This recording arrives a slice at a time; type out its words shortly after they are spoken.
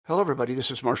Hello, everybody. This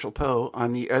is Marshall Poe.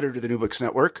 I'm the editor of the New Books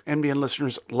Network. NBN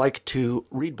listeners like to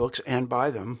read books and buy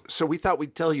them. So we thought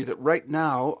we'd tell you that right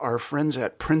now, our friends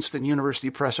at Princeton University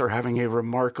Press are having a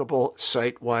remarkable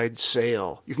site-wide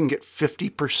sale. You can get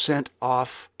 50%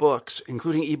 off books,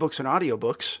 including ebooks and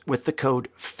audiobooks, with the code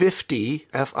 50,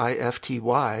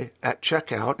 F-I-F-T-Y, at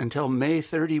checkout until May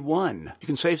 31. You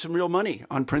can save some real money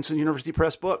on Princeton University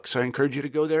Press books. I encourage you to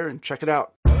go there and check it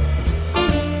out.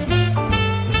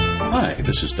 Hi,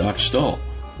 this is Doc Stull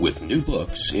with New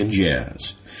Books in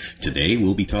Jazz. Today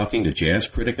we'll be talking to jazz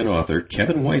critic and author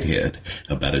Kevin Whitehead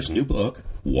about his new book,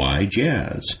 Why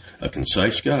Jazz? A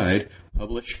Concise Guide,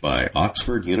 published by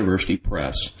Oxford University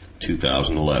Press,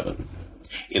 2011.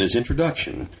 In his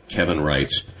introduction, Kevin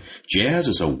writes, "Jazz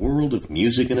is a world of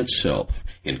music in itself,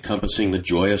 encompassing the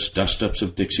joyous dust-ups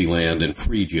of Dixieland and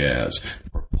free jazz, the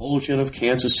propulsion of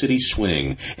Kansas City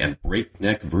swing, and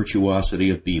breakneck virtuosity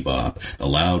of bebop, the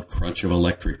loud crunch of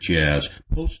electric jazz,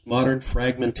 postmodern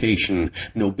fragmentation,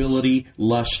 nobility,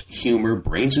 lust, humor,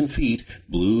 brains and feet,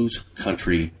 blues,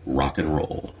 country, rock and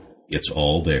roll. It's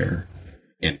all there."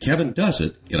 And Kevin does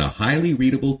it in a highly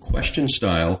readable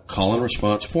question-style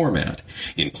call-and-response format,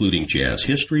 including jazz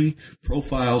history,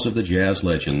 profiles of the jazz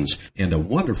legends, and a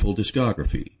wonderful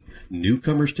discography.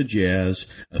 Newcomers to jazz,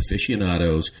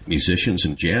 aficionados, musicians,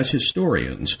 and jazz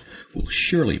historians will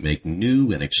surely make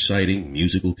new and exciting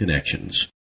musical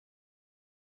connections.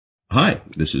 Hi,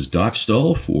 this is Doc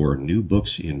Stull for New Books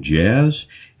in Jazz,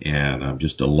 and I'm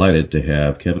just delighted to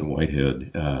have Kevin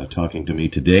Whitehead talking to me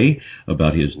today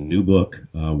about his new book,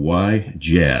 Why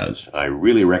Jazz. I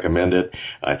really recommend it.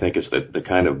 I think it's the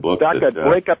kind of book Doc,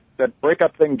 that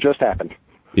breakup thing just happened.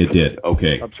 It did.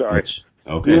 Okay. I'm sorry.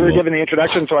 Okay. You were giving the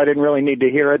introduction, so I didn't really need to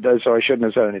hear it, so I shouldn't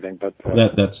have said anything. But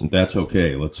that's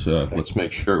okay. Let's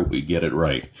make sure we get it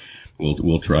right.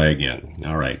 We'll try again.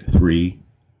 All right. 3,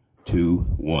 2,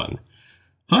 1.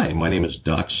 Hi, my name is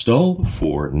Doc Stull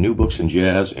for New Books in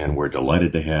Jazz, and we're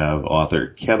delighted to have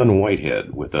author Kevin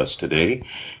Whitehead with us today.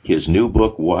 His new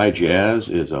book, Why Jazz,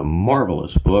 is a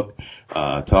marvelous book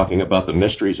talking about the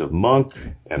mysteries of Monk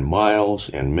and Miles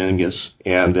and Mingus,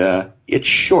 and it's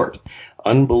short,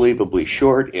 unbelievably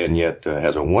short, and yet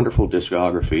has a wonderful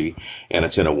discography, and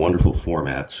it's in a wonderful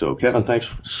format. So, Kevin, thanks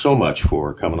so much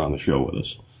for coming on the show with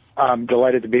us. I'm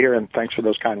delighted to be here, and thanks for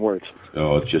those kind words.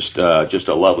 Oh, it's just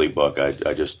a lovely book.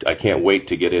 I can't wait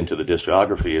to get into the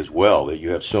discography as well. That you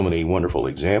have so many wonderful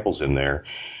examples in there,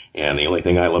 and the only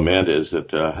thing I lament is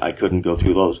that I couldn't go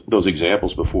through those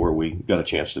examples before we got a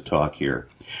chance to talk here.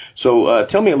 So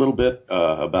tell me a little bit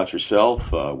about yourself,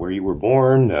 where you were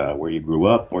born, where you grew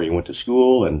up, where you went to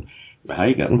school, and how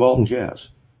you got involved in jazz.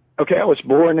 Okay, I was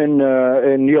born in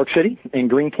New York City, in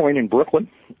Greenpoint in Brooklyn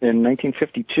in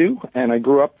 1952, and I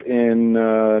grew up in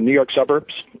New York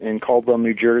suburbs in Caldwell,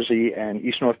 New Jersey, and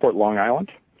East Northport, Long Island.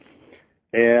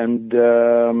 And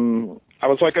I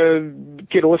was like a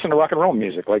kid who listened to rock and roll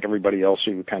music, like everybody else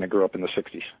who kind of grew up in the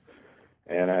 60s.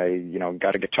 And I,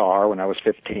 got a guitar when I was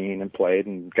 15 and played,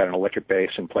 and got an electric bass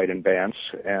and played in bands.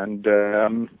 And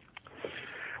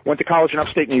went to college in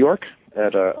upstate New York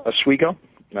at Oswego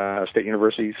State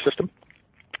University system.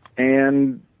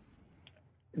 And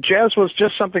jazz was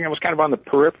just something that was kind of on the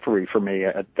periphery for me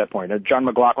at that point. John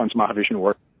McLaughlin's Mahavishnu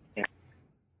work. Yeah.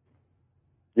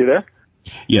 You there?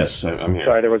 Yes, I'm here.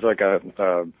 Sorry, there was like a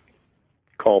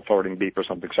call forwarding beep or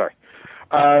something. Sorry.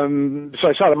 So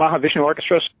I saw the Mahavishnu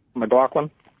Orchestra,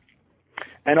 McLaughlin.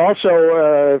 And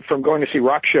also from going to see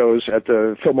rock shows at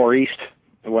the Fillmore East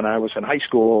when I was in high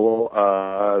school,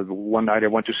 one night I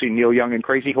went to see Neil Young and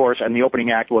Crazy Horse, and the opening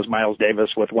act was Miles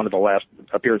Davis with one of the last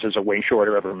appearances that Wayne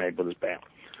Shorter ever made with his band.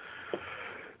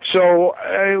 So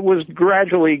I was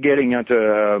gradually getting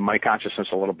into my consciousness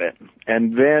a little bit.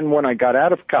 And then when I got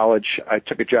out of college, I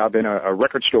took a job in a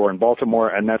record store in Baltimore,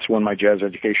 and that's when my jazz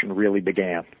education really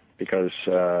began. Because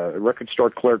record store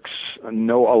clerks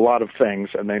know a lot of things,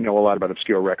 and they know a lot about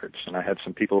obscure records. And I had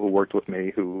some people who worked with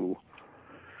me who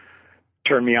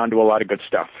turned me on to a lot of good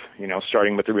stuff,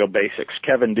 starting with the real basics.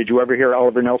 Kevin, did you ever hear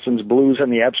Oliver Nelson's Blues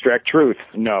and the Abstract Truth?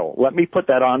 No. Let me put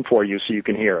that on for you so you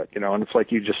can hear it, and it's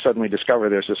like you just suddenly discover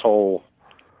there's this whole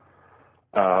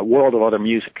world of other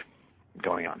music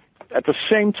going on. At the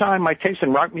same time, my taste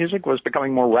in rock music was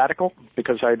becoming more radical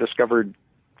because I discovered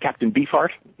Captain Beefheart,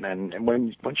 and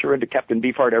once you're into Captain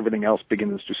Beefheart, everything else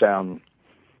begins to sound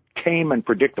tame and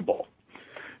predictable.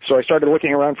 So I started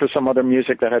looking around for some other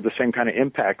music that had the same kind of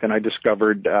impact, and I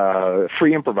discovered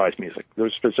free improvised music. There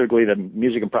was specifically the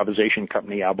Music Improvisation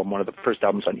Company album, one of the first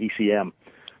albums on ECM,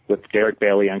 with Derek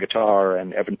Bailey on guitar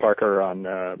and Evan Parker on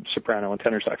soprano and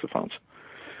tenor saxophones.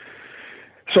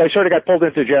 So I sort of got pulled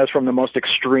into jazz from the most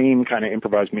extreme kind of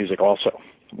improvised music also.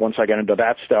 once I got into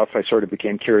that stuff, I sort of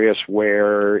became curious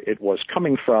where it was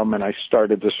coming from, and I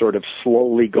started to sort of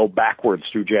slowly go backwards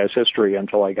through jazz history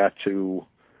until I got to,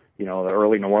 the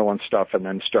early New Orleans stuff, and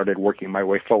then started working my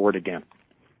way forward again.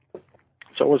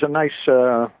 So it was a nice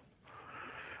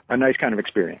kind of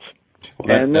experience.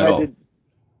 Well, and then I did.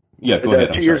 Yeah, go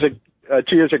ahead. 2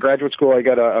 years at graduate school, I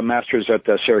got a master's at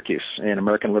Syracuse in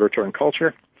American Literature and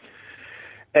Culture.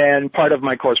 And part of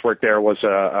my coursework there was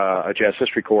a jazz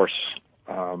history course.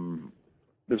 It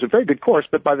was a very good course,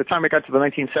 but by the time I got to the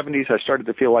 1970s, I started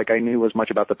to feel like I knew as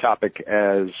much about the topic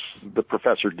as the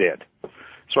professor did.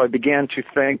 So I began to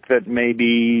think that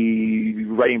maybe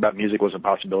writing about music was a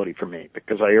possibility for me,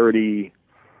 because I already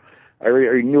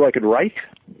knew I could write,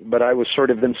 but I was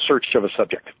sort of in search of a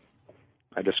subject.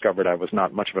 I discovered I was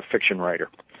not much of a fiction writer.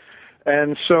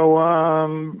 And so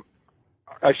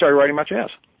I started writing about jazz.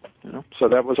 So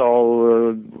that was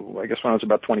all, I guess, when I was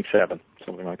about 27,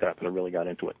 something like that I really got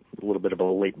into it. A little bit of a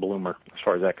late bloomer as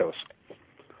far as that goes.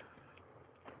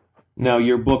 Now,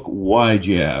 your book, Why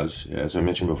Jazz, as I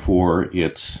mentioned before,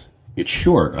 it's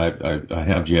short. I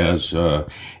have jazz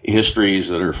histories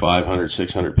that are 500,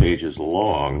 600 pages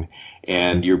long,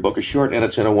 and your book is short, and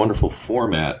it's in a wonderful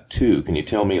format, too. Can you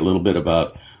tell me a little bit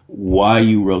about why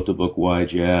you wrote the book, Why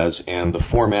Jazz, and the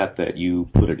format that you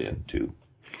put it into?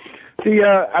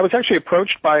 I was actually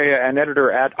approached by an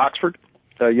editor at Oxford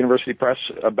University Press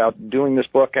about doing this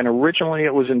book, and originally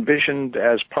it was envisioned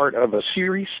as part of a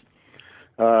series.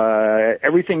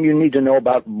 Everything you need to know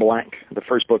about blank. The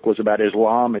first book was about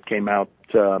Islam. It came out,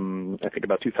 I think,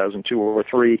 about 2002 or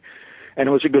 2003, and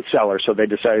it was a good seller, so they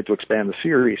decided to expand the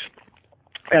series.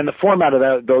 And the format of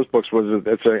those books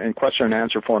it's a question and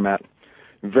answer format,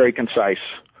 very concise.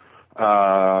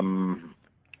 And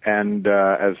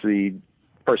as the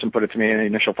person put it to me in an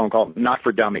initial phone call, not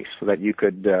for dummies, so that you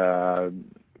could, try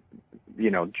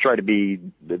to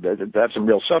have some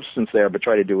real substance there, but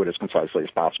try to do it as concisely as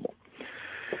possible.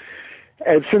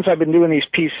 And since I've been doing these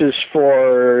pieces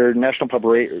for National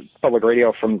Public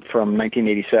Radio from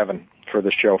 1987 for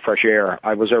the show Fresh Air,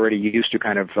 I was already used to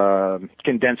kind of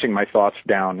condensing my thoughts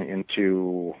down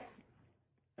into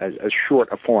as short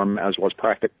a form as was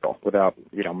practical without,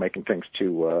 making things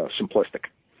too simplistic.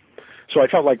 So I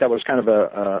felt like that was kind of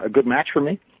a good match for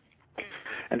me.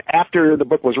 And after the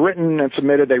book was written and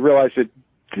submitted, they realized it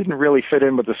didn't really fit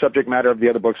in with the subject matter of the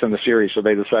other books in the series, so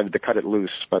they decided to cut it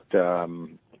loose. But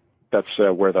that's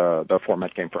where the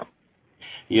format came from.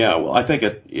 Yeah, well, I think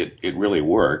it really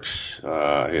works.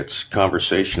 It's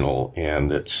conversational,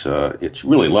 and it's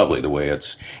really lovely the way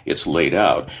it's laid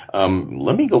out.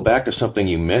 Let me go back to something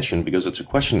you mentioned, because it's a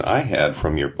question I had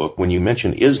from your book. When you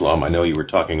mentioned Islam, I know you were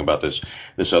talking about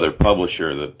this other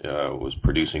publisher that was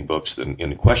producing books in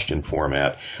the question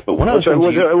format. But one of the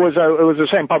things it was the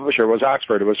same publisher. It was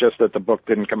Oxford. It was just that the book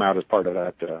didn't come out as part of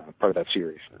that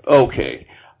series. Okay,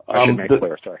 I should make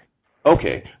clear. Sorry.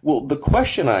 Okay. Well, the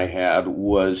question I had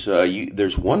was,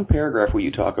 there's one paragraph where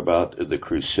you talk about the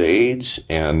Crusades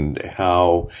and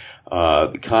how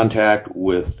the contact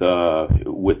with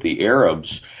the Arabs,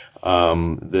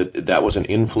 that was an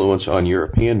influence on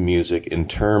European music in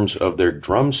terms of their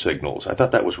drum signals. I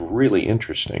thought that was really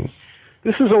interesting.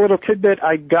 This is a little tidbit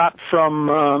I got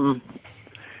from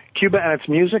Cuba and Its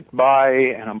Music by,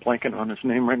 and I'm blanking on his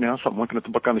name right now, so I'm looking at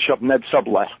the book on the shelf, Ned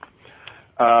Sublette.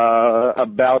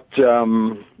 About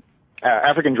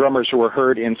African drummers who were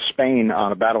heard in Spain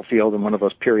on a battlefield in one of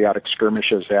those periodic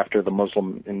skirmishes after the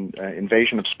Muslim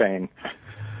invasion of Spain,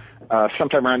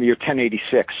 sometime around the year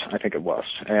 1086, I think it was.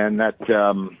 And that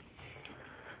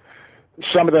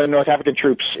some of the North African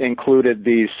troops included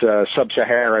these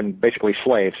sub-Saharan, basically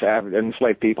slaves,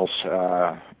 enslaved peoples,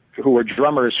 who were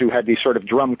drummers who had these sort of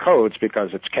drum codes because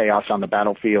it's chaos on the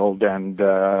battlefield and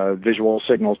visual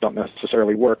signals don't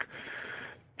necessarily work.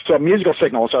 So musical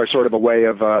signals are sort of a way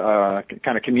of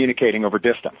kind of communicating over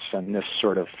distance, and this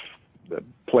sort of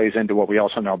plays into what we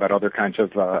also know about other kinds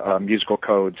of musical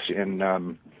codes in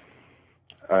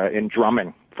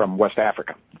drumming from West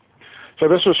Africa. So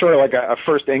this was sort of like a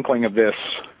first inkling of this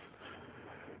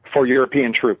for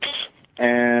European troops.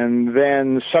 And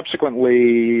then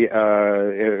subsequently,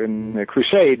 in the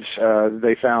Crusades,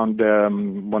 they found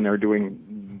when they were doing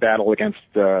battle against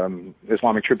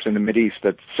Islamic troops in the Mideast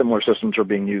that similar systems were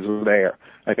being used there.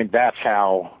 I think that's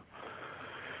how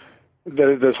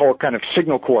this whole kind of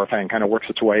signal corps thing kind of works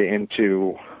its way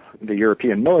into the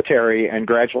European military, and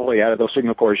gradually out of those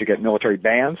signal corps you get military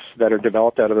bands that are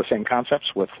developed out of the same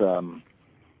concepts with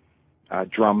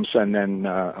drums and then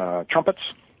trumpets,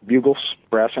 bugles,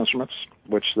 brass instruments,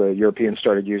 which the Europeans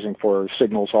started using for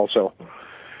signals also.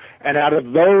 And out of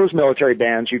those military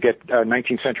bands, you get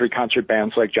 19th century concert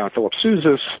bands like John Philip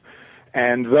Sousa's,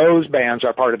 and those bands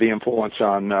are part of the influence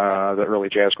on the early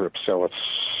jazz groups. So it's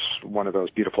one of those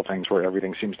beautiful things where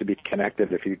everything seems to be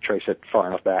connected if you trace it far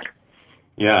enough back.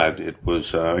 Yeah, it was,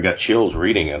 I got chills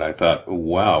reading it. I thought,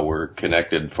 wow, we're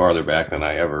connected farther back than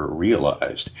I ever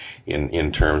realized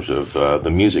in terms of the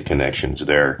music connections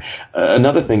there.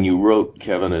 Another thing you wrote,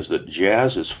 Kevin, is that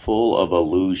jazz is full of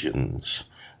illusions.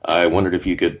 I wondered if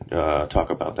you could talk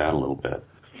about that a little bit.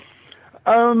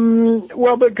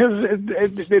 Well, because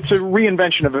it's a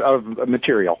reinvention of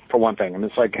material, for one thing. And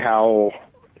it's like how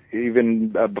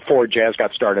even before jazz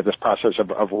got started, this process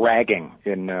of ragging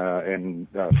in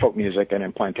folk music and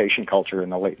in plantation culture in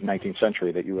the late 19th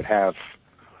century, that you would have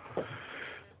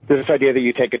this idea that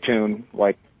you take a tune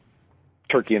like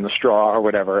Turkey in the Straw or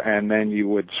whatever, and then you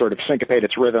would sort of syncopate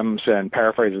its rhythms and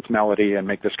paraphrase its melody and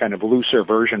make this kind of looser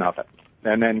version of it.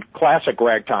 And then classic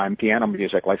ragtime piano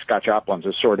music like Scott Joplin's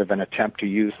is sort of an attempt to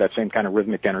use that same kind of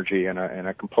rhythmic energy in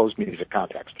a composed music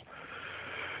context.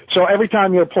 So every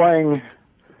time you're playing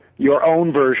your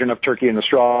own version of Turkey in the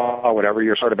Straw or whatever,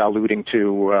 you're sort of alluding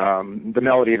to the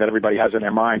melody that everybody has in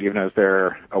their mind, even as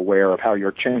they're aware of how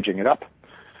you're changing it up.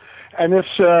 And this,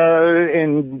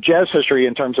 in jazz history,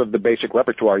 in terms of the basic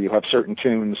repertoire, you have certain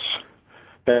tunes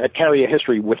that carry a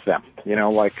history with them. You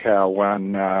know, like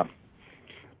when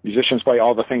musicians play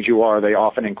All the Things You Are, they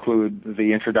often include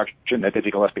the introduction that Dizzy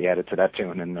Gillespie added to that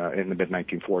tune in the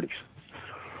mid-1940s.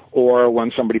 Or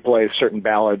when somebody plays certain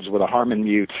ballads with a harmon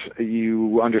mute,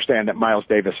 you understand that Miles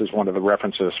Davis is one of the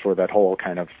references for that whole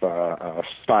kind of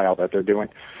style that they're doing.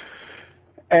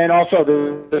 And also,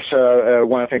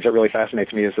 one of the things that really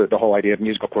fascinates me is the whole idea of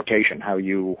musical quotation, how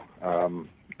you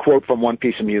quote from one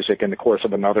piece of music in the course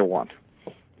of another one.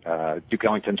 Duke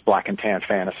Ellington's Black and Tan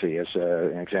Fantasy is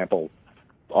an example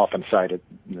often cited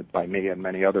by me and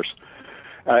many others,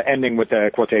 ending with a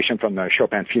quotation from the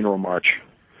Chopin Funeral March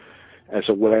as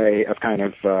a way of kind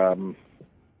of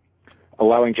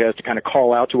allowing jazz to kind of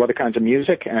call out to other kinds of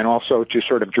music and also to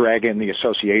sort of drag in the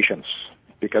associations.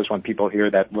 Because when people hear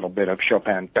that little bit of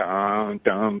Chopin, dun,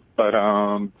 dun,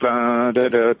 ba-dum, dun, da,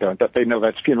 da, dun, da, they know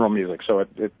that's funeral music. So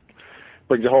it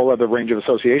brings a whole other range of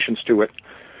associations to it,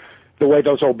 the way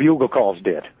those old bugle calls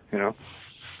did, you know.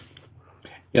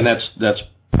 And that's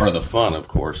part of the fun, of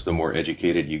course. The more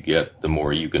educated you get, the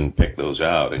more you can pick those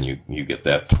out, and you get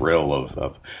that thrill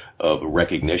of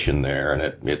recognition there, and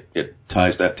it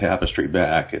ties that tapestry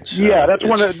back. That's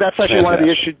actually one of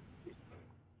the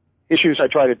issues I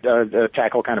try to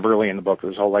tackle kind of early in the book,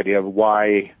 this whole idea of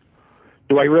why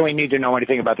do I really need to know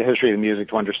anything about the history of the music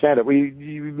to understand it?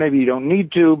 Maybe you don't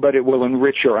need to, but it will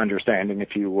enrich your understanding if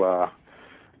you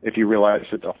realize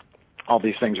that all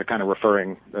these things are kind of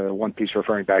referring, one piece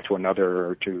referring back to another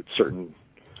or to certain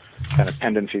kind of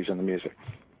tendencies in the music.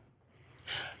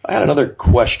 I had another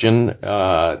question,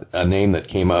 a name that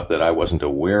came up that I wasn't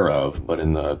aware of, but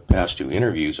in the past two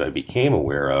interviews I became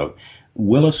aware of.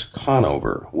 Willis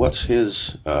Conover, what's his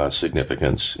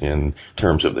significance in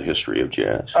terms of the history of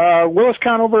jazz? Willis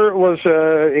Conover was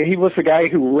the guy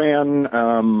who ran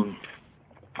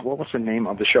what was the name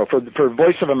of the show for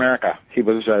Voice of America. He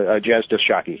was a jazz disc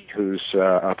jockey whose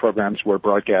programs were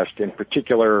broadcast in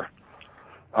particular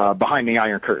behind the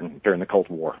Iron Curtain during the Cold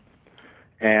War.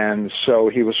 And so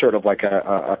he was sort of like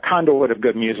a conduit of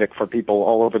good music for people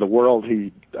all over the world.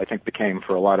 He, I think, became,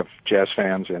 for a lot of jazz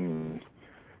fans in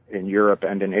Europe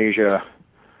and in Asia,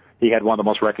 he had one of the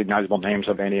most recognizable names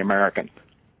of any American,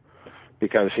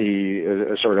 because he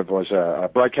sort of was a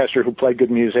broadcaster who played good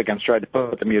music and tried to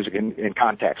put the music in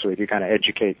context so he could kind of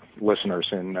educate listeners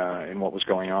in what was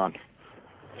going on.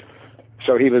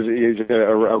 So he's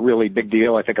a really big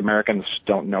deal. I think Americans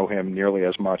don't know him nearly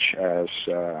as much as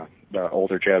the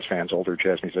older jazz fans, older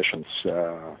jazz musicians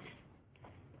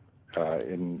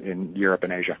in Europe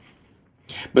and Asia.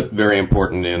 But very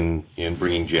important in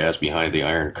bringing jazz behind the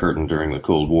Iron Curtain during the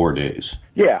Cold War days.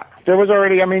 Yeah, there was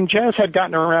already, jazz had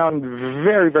gotten around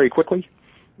very, very quickly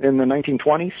in the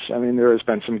 1920s. There has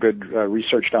been some good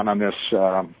research done on this.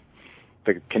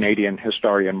 The Canadian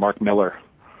historian Mark Miller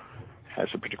has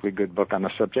a particularly good book on the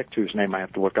subject, whose name I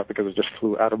have to look up because it just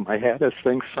flew out of my head, as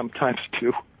things sometimes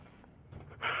do.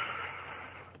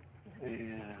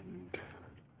 And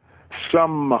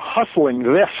Some Hustling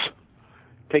This,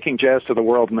 Taking Jazz to the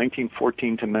World, 1914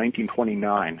 to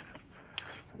 1929.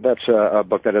 That's a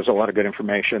book that has a lot of good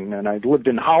information. And I lived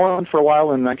in Holland for a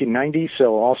while in the 1990s,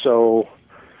 so also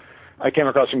I came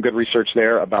across some good research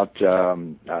there about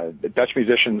Dutch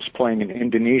musicians playing in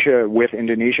Indonesia with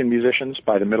Indonesian musicians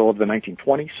by the middle of the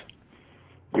 1920s.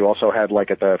 You also had,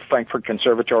 like, at the Frankfurt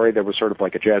Conservatory, there was sort of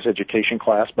like a jazz education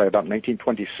class by about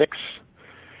 1926.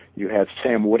 You had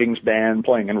Sam Wooding's band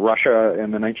playing in Russia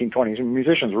in the 1920s, and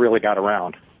musicians really got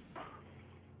around.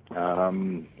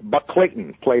 Buck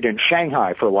Clayton played in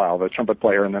Shanghai for a while, the trumpet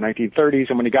player, in the 1930s,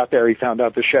 and when he got there, he found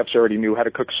out the chefs already knew how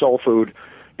to cook soul food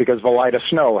because Valida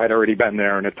Snow had already been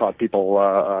there and had taught people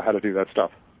how to do that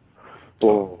stuff.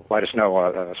 Well, Valida Snow,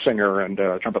 a singer and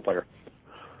trumpet player.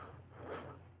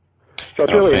 So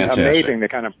it's really amazing the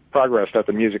kind of progress that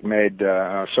the music made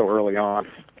so early on.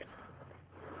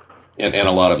 And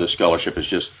a lot of the scholarship is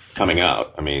just coming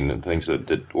out. I mean, things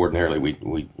that ordinarily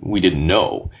we didn't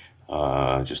know.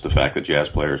 Just the fact that jazz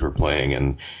players were playing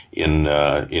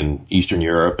in Eastern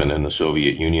Europe and in the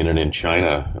Soviet Union and in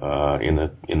China in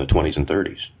the 20s and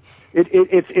 30s.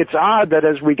 It's odd that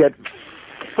as we get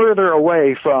further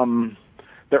away from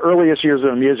the earliest years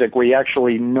of music, we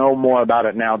actually know more about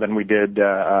it now than we did 30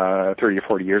 or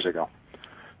 40 years ago.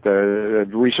 The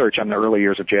research on the early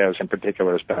years of jazz in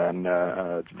particular has been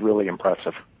really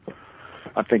impressive.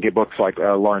 I'm thinking of books like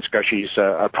Lawrence Gushie's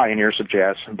Pioneers of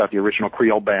Jazz, about the original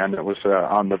Creole band that was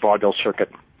on the vaudeville circuit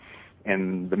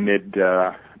in the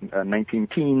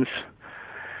mid-19-teens.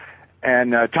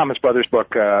 And Thomas Brothers'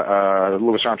 book,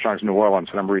 Louis Armstrong's New Orleans,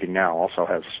 that I'm reading now, also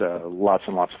has lots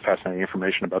and lots of fascinating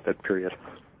information about that period.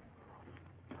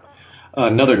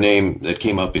 Another name that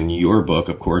came up in your book,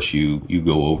 of course, you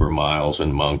go over Miles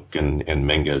and Monk and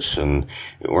Mingus and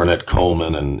Ornette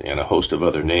Coleman and a host of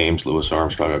other names, Louis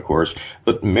Armstrong, of course.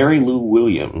 But Mary Lou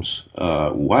Williams,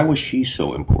 why was she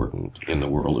so important in the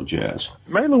world of jazz?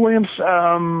 Mary Lou Williams,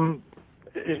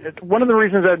 one of the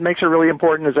reasons that makes her really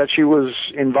important is that she was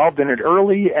involved in it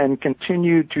early and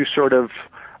continued to sort of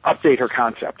update her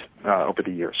concept over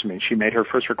the years. I mean, she made her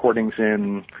first recordings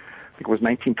in, I think it was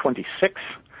 1926.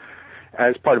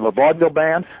 As part of a vaudeville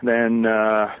band. Then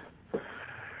her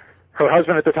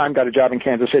husband at the time got a job in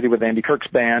Kansas City with Andy Kirk's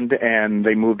band, and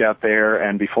they moved out there,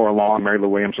 and before long, Mary Lou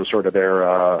Williams was sort of their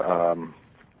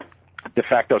de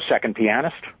facto second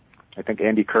pianist. I think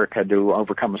Andy Kirk had to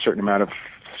overcome a certain amount of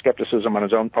skepticism on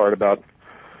his own part about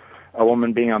a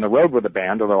woman being on the road with a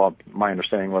band, although my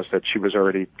understanding was that she was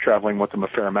already traveling with them a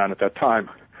fair amount at that time.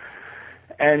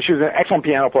 And she was an excellent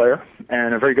piano player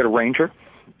and a very good arranger,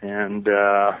 and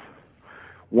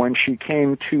when she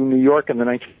came to New York in the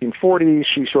 1940s,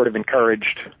 she sort of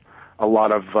encouraged a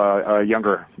lot of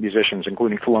younger musicians,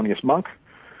 including Thelonious Monk,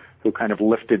 who kind of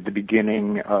lifted the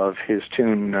beginning of his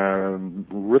tune,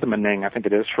 Rhythm-a-Ning, I think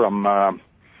it is, from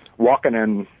Walkin'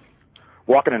 and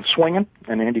Swingin',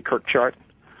 an Andy Kirk chart,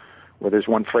 where there's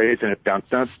one phrase in it, dun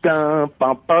dun dun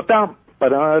bum ba dum ba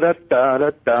da da da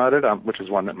da da da, which is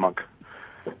one that Monk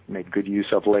made good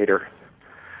use of later.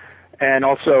 And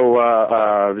also,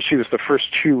 she was the first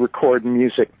to record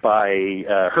music by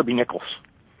Herbie Nichols,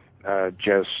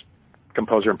 jazz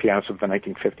composer and pianist of the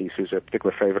 1950s, who's a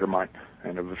particular favorite of mine,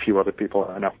 and of a few other people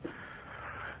I know.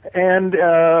 And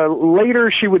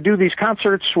later, she would do these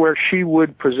concerts where she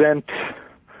would present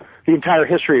the entire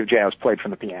history of jazz played from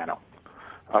the piano,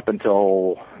 up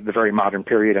until the very modern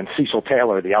period. And Cecil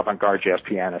Taylor, the avant-garde jazz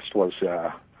pianist, was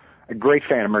a great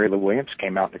fan of Mary Lou Williams,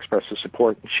 came out and expressed his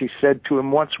support. She said to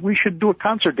him once, "We should do a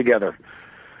concert together,"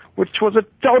 which was a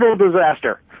total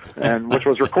disaster, and which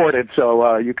was recorded,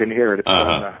 so you can hear it.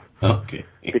 Okay.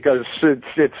 Because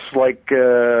it's like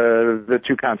the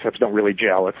two concepts don't really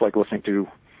gel. It's like listening to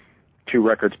two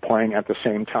records playing at the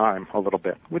same time a little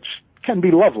bit, which can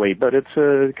be lovely, but it's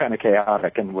kind of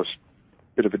chaotic and was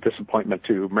a bit of a disappointment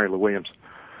to Mary Lou Williams.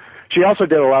 She also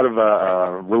did a lot of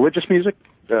religious music,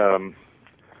 a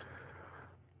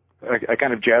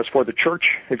kind of jazz for the church,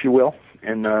 if you will,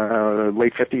 in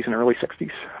late 50s and early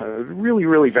 60s. Really,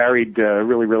 really varied,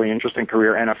 really interesting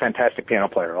career, and a fantastic piano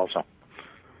player also.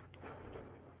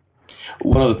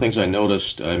 One of the things I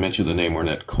noticed, I mentioned the name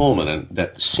Ornette Coleman, and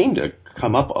that seemed to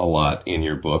come up a lot in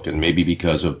your book, and maybe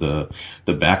because of the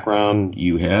background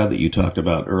you had that you talked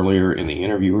about earlier in the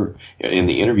interview.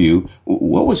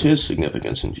 What was his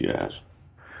significance in jazz?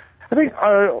 I think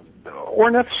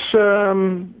Ornette's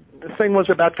thing was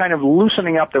about kind of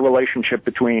loosening up the relationship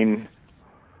between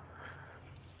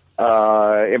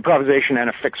improvisation and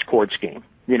a fixed chord scheme.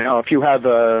 You know, if you have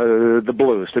the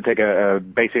blues, to take a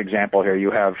basic example here,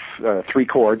 you have three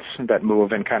chords that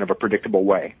move in kind of a predictable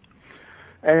way.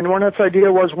 And Ornette's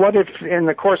idea was, what if in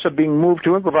the course of being moved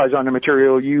to improvise on the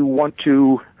material, you want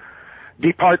to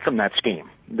depart from that scheme?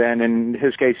 Then in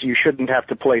his case, you shouldn't have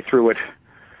to play through it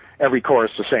every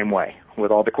chorus the same way,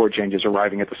 with all the chord changes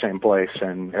arriving at the same place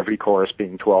and every chorus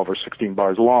being 12 or 16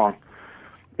 bars long.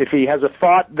 If he has a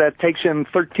thought that takes him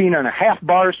 13 and a half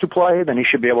bars to play, then he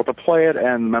should be able to play it,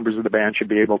 and members of the band should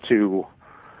be able to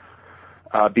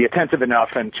be attentive enough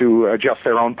and to adjust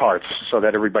their own parts so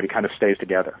that everybody kind of stays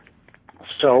together.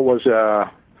 So it was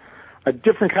a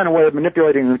different kind of way of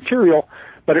manipulating the material,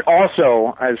 but it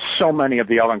also, as so many of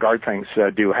the avant-garde things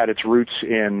do, had its roots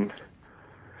in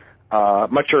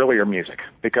much earlier music,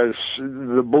 because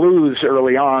the blues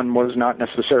early on was not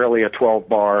necessarily a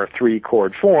 12-bar,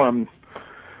 3-chord form.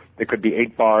 It could be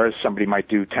 8 bars. Somebody might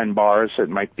do 10 bars. It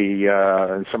might be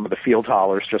some of the field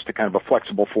hollers, just a kind of a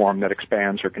flexible form that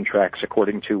expands or contracts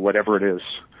according to whatever it is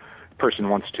the person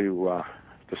wants to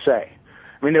say.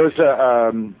 I mean, there was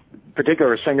a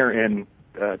particular singer in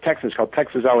Texas called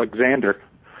Texas Alexander.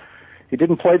 He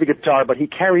didn't play the guitar, but he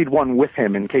carried one with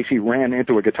him in case he ran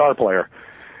into a guitar player.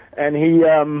 And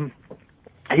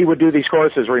he would do these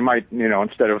choruses where he might,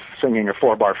 instead of singing a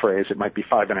 4-bar phrase, it might be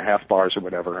 5.5 bars or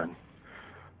whatever. And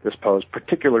this posed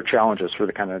particular challenges for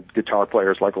the kind of guitar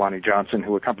players like Lonnie Johnson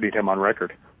who accompanied him on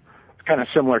record. It's kind of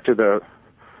similar to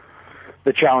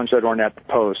the challenge that Ornette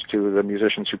posed to the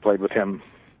musicians who played with him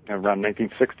around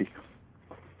 1960.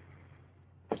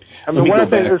 I mean, one of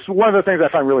the things I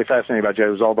find really fascinating about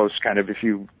jazz is all those kind of, if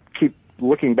you keep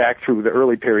looking back through the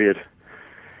early period,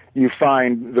 you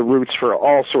find the roots for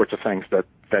all sorts of things that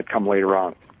come later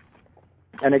on.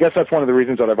 And I guess that's one of the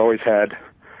reasons that I've always had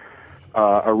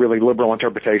a really liberal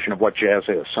interpretation of what jazz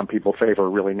is. Some people favor a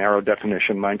really narrow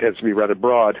definition. Mine tends to be rather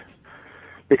broad,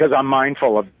 because I'm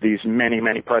mindful of these many,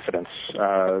 many precedents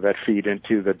that feed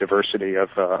into the diversity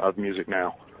of music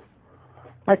now.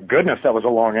 My goodness, that was a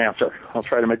long answer. I'll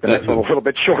try to make the next one a little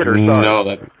bit shorter. Sorry.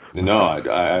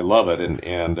 I love it,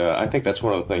 and I think that's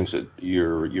one of the things that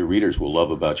your readers will love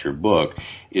about your book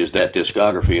is that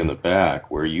discography in the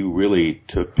back, where you really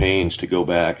took pains to go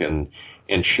back and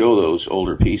show those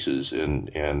older pieces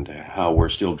and how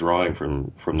we're still drawing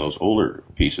from those older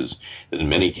pieces. That in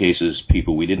many cases,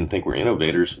 people we didn't think were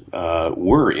innovators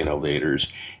were innovators,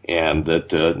 and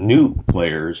that new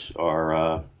players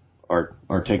are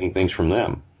taking things from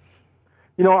them.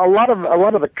 A lot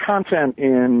of the content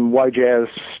in Why Jazz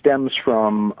stems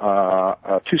from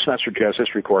a 2-semester jazz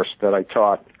history course that I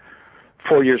taught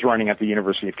 4 years running at the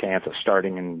University of Kansas,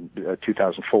 starting in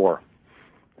 2004.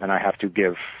 And I have to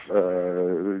give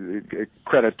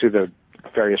credit to the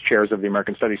various chairs of the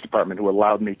American Studies Department who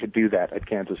allowed me to do that at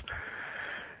Kansas.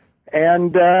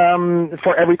 And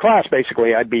for every class,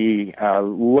 basically, I'd be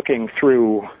looking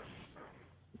through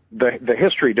the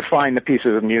history to find the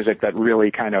pieces of music that really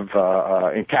kind of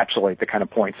encapsulate the kind of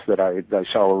points that I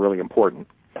saw were really important.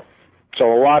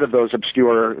 So a lot of those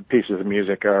obscure pieces of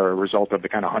music are a result of the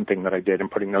kind of hunting that I did in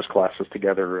putting those classes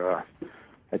together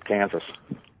at Kansas.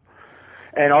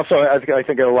 And also, I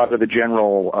think a lot of the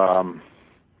general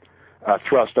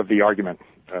thrust of the argument,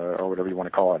 or whatever you want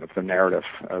to call it, of the narrative,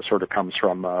 sort of comes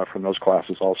from those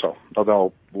classes also,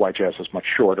 although Why Jazz is much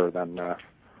shorter than the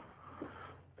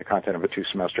content of a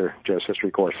 2-semester jazz history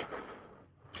course.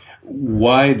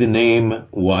 Why the name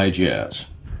Why Jazz?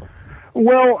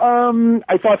 Well,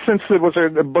 I thought since it was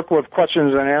a book with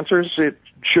questions and answers, it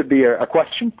should be a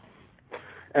question.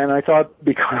 And I thought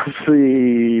because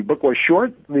the book was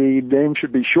short, the name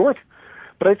should be short.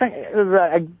 But I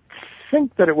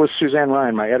think that it was Suzanne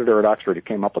Ryan, my editor at Oxford, who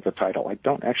came up with the title. I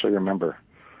don't actually remember.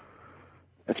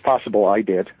 It's possible I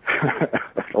did.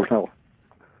 I don't know.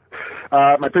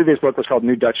 My previous book was called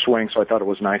New Dutch Swing, so I thought it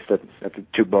was nice that the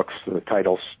 2 books, the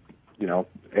titles,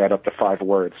 add up to 5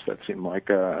 words. That seemed like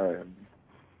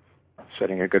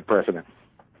setting a good precedent.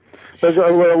 So it's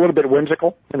a little bit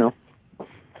whimsical,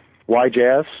 Why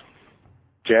jazz?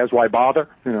 Jazz, why bother?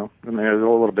 I mean, it's a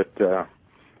little bit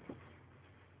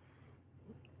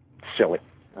silly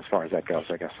as far as that goes,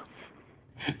 I guess.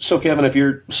 So, Kevin, if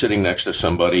you're sitting next to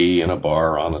somebody in a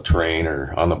bar, on the train,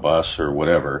 or on the bus, or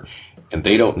whatever, and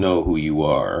they don't know who you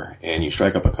are, and you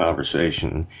strike up a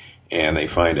conversation, and they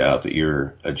find out that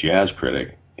you're a jazz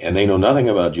critic, and they know nothing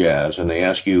about jazz, and they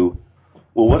ask you,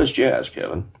 well, what is jazz,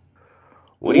 Kevin?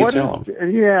 What do you tell them?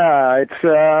 Yeah, it's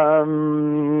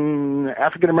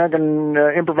African-American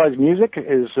improvised music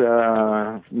is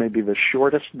maybe the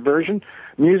shortest version.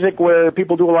 Music where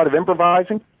people do a lot of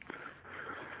improvising.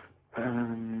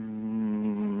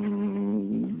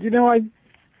 I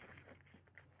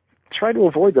try to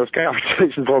avoid those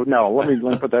conversations. Well, no, let me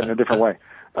put that in a different way.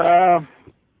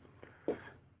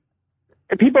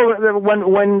 People,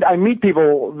 when I meet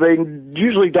people, they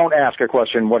usually don't ask a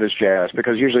question, what is jazz?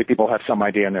 Because usually people have some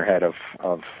idea in their head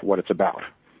of what it's about.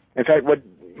 In fact, what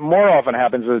more often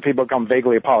happens is people become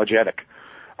vaguely apologetic.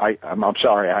 I'm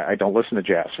sorry, I don't listen to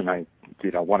jazz, and I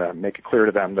want to make it clear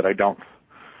to them that I don't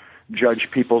judge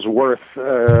people's worth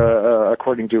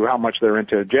according to how much they're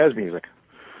into jazz music.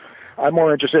 I'm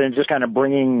more interested in just kind of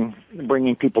bringing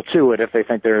people to it if they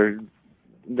think they're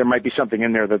there might be something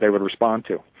in there that they would respond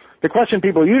to. The question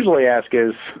people usually ask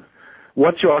is,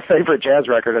 what's your favorite jazz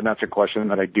record? And that's a question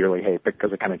that I dearly hate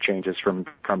because it kind of changes from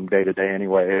day to day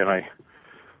anyway. And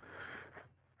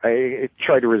I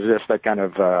try to resist that kind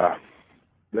of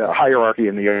the hierarchy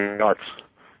in the arts.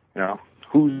 You know,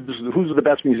 who's the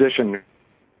best musician?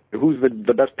 Who's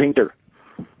the best painter?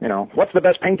 You know, what's the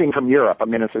best painting from Europe? I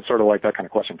mean, it's sort of like that kind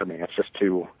of question for me. It's just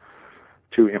too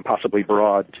impossibly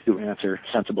broad to answer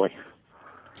sensibly.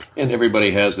 And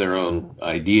everybody has their own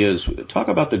ideas. Talk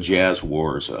about the jazz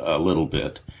wars a little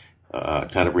bit.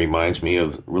 Kind of reminds me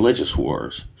of religious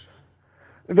wars.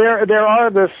 There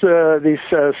are these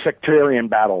sectarian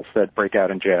battles that break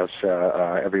out in jazz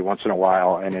every once in a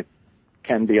while, and it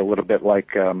can be a little bit like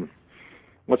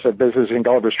what's that business in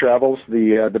Gulliver's Travels?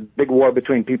 The big war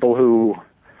between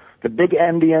the big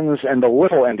Indians and the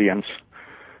little Indians.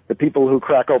 The people who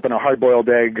crack open a hard-boiled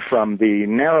egg from the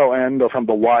narrow end or from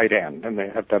the wide end, and they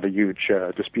have to have a huge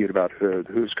dispute about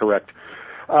who's correct.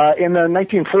 In the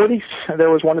 1940s, there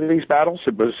was one of these battles.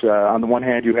 It was, on the one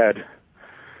hand, you had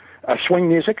swing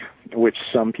music, which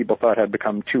some people thought had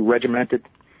become too regimented,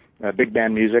 big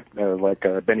band music, like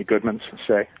Benny Goodman's,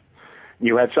 say.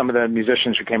 You had some of the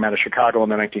musicians who came out of Chicago in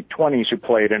the 1920s who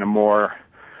played in a more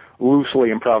loosely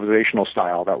improvisational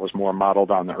style that was more modeled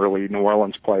on the early New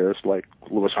Orleans players like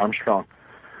Louis Armstrong,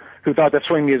 who thought that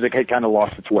swing music had kind of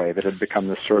lost its way, that it had become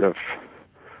this sort of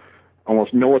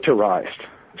almost militarized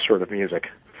sort of music.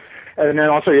 And then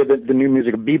also the new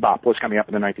music of bebop was coming up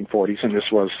in the 1940s, and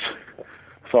this was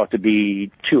thought to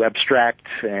be too abstract,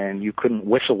 and you couldn't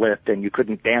whistle it, and you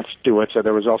couldn't dance to it, so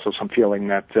there was also some feeling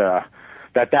that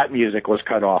that music was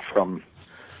cut off from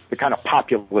the kind of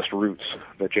populist roots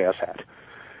that jazz had.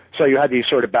 So you had these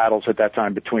sort of battles at that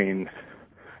time between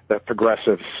the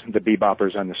progressives, the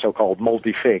beboppers, and the so-called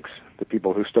moldy figs, the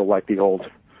people who still like the old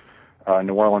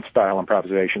New Orleans style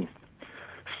improvisation.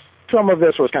 Some of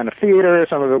this was kind of theater,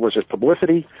 some of it was just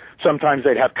publicity. Sometimes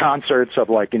they'd have concerts of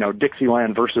like,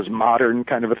 Dixieland versus modern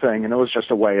kind of a thing, and it was just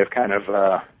a way of kind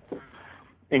of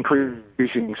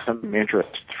increasing some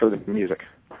interest for the music.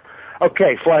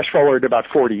 Okay, flash forward about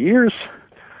 40 years.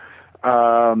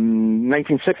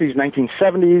 1960s,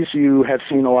 1970s, you have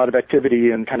seen a lot of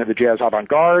activity in kind of the jazz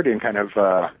avant-garde and kind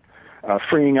of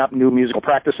freeing up new musical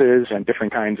practices and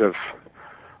different kinds of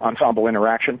ensemble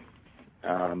interaction.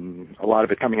 A lot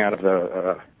of it coming out of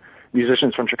the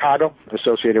musicians from Chicago,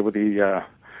 associated with the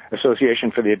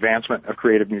Association for the Advancement of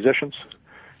Creative Musicians,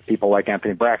 people like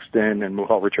Anthony Braxton and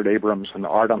Muhal Richard Abrams and the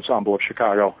Art Ensemble of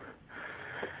Chicago.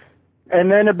 And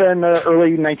then in the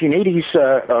early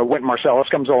 1980s, Wynton Marsalis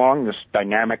comes along, this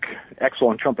dynamic,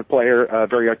 excellent trumpet player,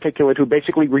 very articulate, who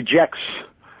basically rejects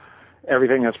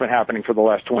everything that's been happening for the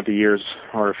last 20 years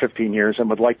or 15 years and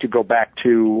would like to go back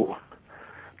to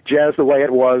jazz the way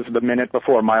it was the minute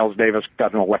before Miles Davis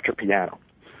got an electric piano.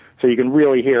 So you can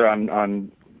really hear on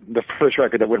the first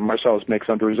record that Wynton Marsalis makes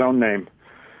under his own name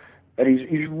that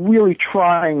he's really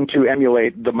trying to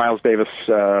emulate the Miles Davis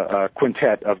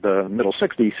quintet of the middle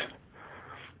 60s.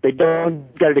 They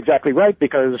don't get it exactly right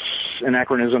because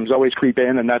anachronisms always creep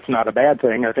in, and that's not a bad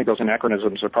thing. I think those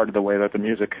anachronisms are part of the way that the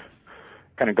music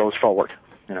kind of goes forward.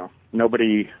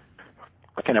 Nobody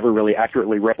can ever really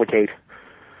accurately replicate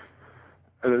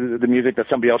the music that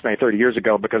somebody else made 30 years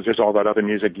ago because there's all that other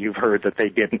music you've heard that they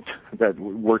didn't, that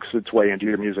works its way into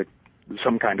your music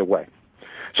some kind of way.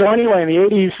 So anyway, in the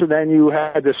 80s, then you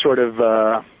had this sort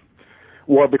of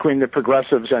war between the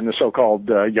progressives and the so-called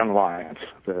young lions,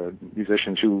 the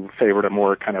musicians who favored a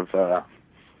more kind of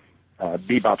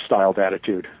bebop-styled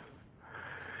attitude.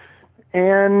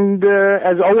 And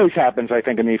as always happens, I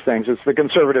think, in these things, it's the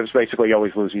conservatives basically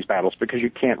always lose these battles because you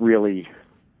can't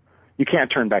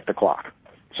turn back the clock.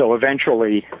 So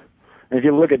eventually, if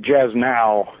you look at jazz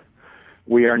now,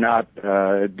 we are not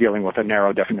dealing with a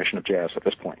narrow definition of jazz at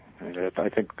this point. I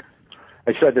think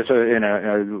I said this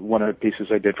in one of the pieces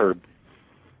I did for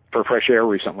Fresh Air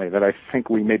recently, that I think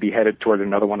we may be headed toward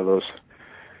another one of those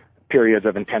periods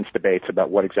of intense debates about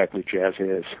what exactly jazz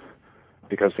is,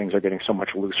 because things are getting so much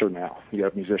looser now. You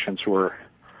have musicians who are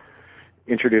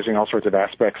introducing all sorts of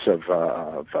aspects of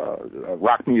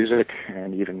rock music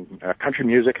and even country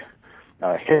music,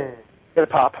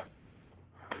 hip-hop,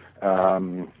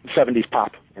 70s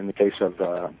pop in the case of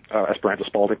Esperanza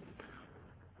Spalding.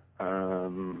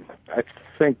 I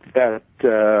think that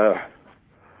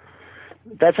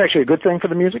that's actually a good thing for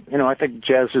the music. I think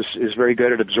jazz is very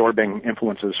good at absorbing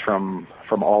influences from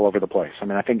all over the place. I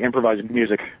mean, I think improvised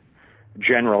music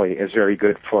generally is very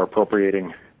good for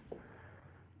appropriating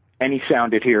any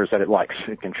sound it hears that it likes.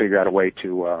 It can figure out a way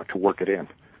to work it in.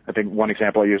 I think one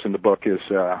example I use in the book is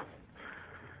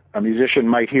a musician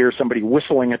might hear somebody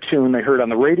whistling a tune they heard on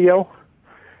the radio.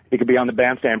 He could be on the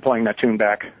bandstand playing that tune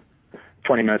back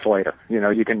 20 minutes later.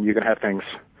 You can have things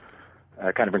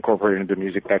kind of incorporated into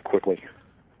music that quickly.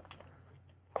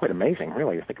 Quite amazing,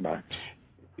 really, to think about it.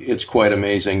 It's quite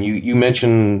amazing. You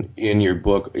mention in your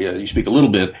book, you speak a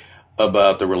little bit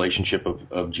about the relationship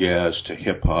of jazz to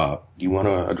hip-hop. Do you want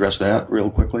to address that real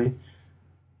quickly?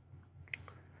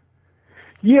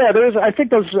 Yeah, I think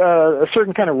there's a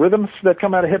certain kind of rhythms that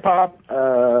come out of hip-hop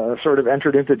sort of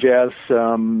entered into jazz.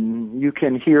 You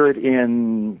can hear it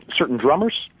in certain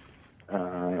drummers.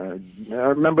 I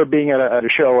remember being at a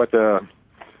show at the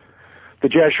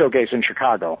Jazz Showcase in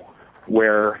Chicago,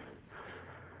 where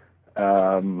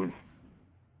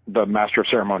the master of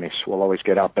ceremonies will always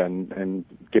get up and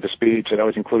give a speech that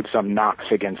always includes some knocks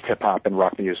against hip-hop and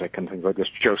rock music and things like this.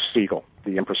 Joe Siegel,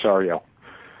 the impresario.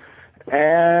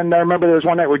 And I remember there was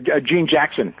one night where Gene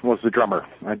Jackson was the drummer.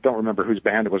 I don't remember whose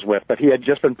band it was with, but he had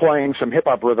just been playing some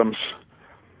hip-hop rhythms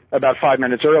about 5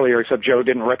 minutes earlier, except Joe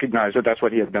didn't recognize that that's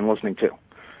what he had been listening to.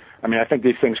 I mean, I think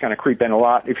these things kind of creep in a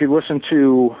lot. If you listen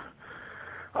to,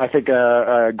 I think,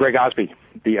 Greg Osby,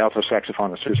 the alto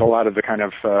saxophonist, there's a lot of the kind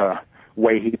of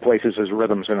way he places his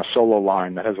rhythms in a solo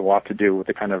line that has a lot to do with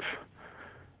the kind of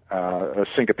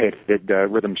syncopated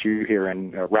rhythms you hear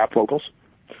in rap vocals.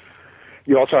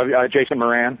 You also have Jason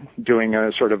Moran doing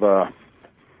a sort of a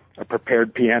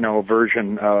prepared piano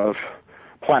version of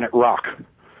Planet Rock,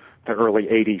 the early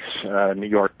 80s New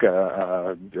York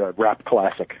rap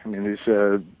classic. I mean,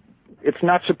 it's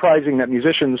not surprising that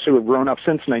musicians who have grown up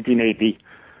since 1980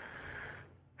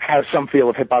 have some feel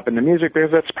of hip-hop in the music,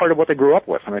 because that's part of what they grew up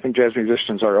with. And I think jazz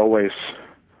musicians are always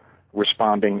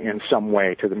responding in some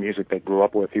way to the music they grew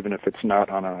up with, even if it's not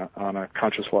on a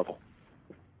conscious level.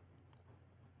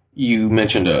 You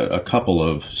mentioned a couple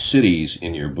of cities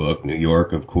in your book, New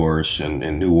York, of course, and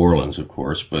New Orleans, of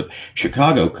course, but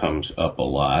Chicago comes up a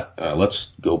lot. Let's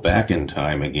go back in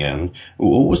time again.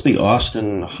 What was the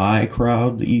Austin High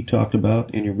crowd that you talked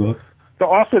about in your book? The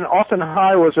Austin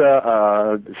High was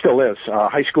still is a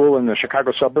high school in the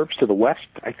Chicago suburbs to the west.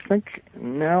 I think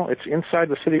now it's inside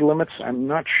the city limits. I'm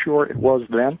not sure it was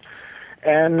then.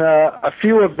 And a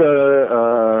few of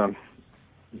the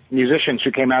musicians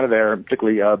who came out of there,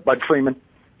 particularly Bud Freeman,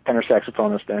 tenor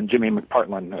saxophonist, and Jimmy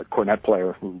McPartland, a cornet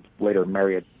player who later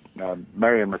married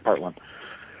Marion McPartland,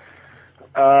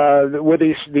 were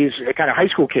these kind of high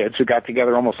school kids who got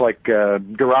together almost like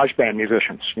garage band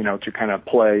musicians, to kind of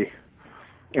play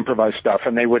improvised stuff.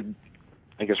 And they would,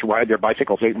 I guess, ride their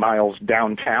bicycles 8 miles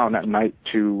downtown at night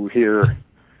to hear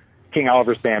King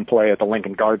Oliver's band play at the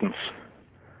Lincoln Gardens.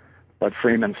 Bud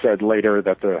Freeman said later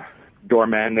that the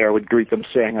doorman there would greet them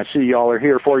saying, "I see y'all are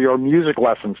here for your music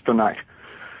lessons tonight."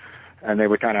 And they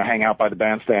would kind of hang out by the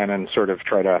bandstand and sort of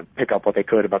try to pick up what they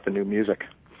could about the new music.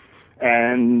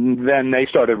 And then they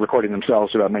started recording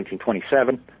themselves about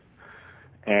 1927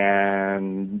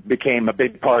 and became a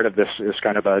big part of this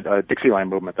kind of a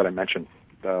Dixieland movement that I mentioned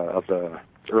of the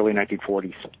early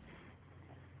 1940s.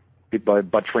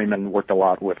 Bud Freeman worked a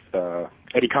lot with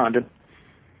Eddie Condon,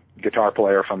 guitar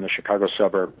player from the Chicago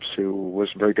suburbs, who was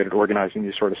very good at organizing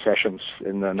these sort of sessions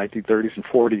in the 1930s and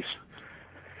 40s,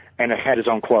 and had his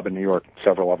own club in New York,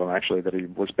 several of them actually, that he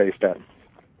was based at,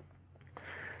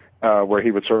 where he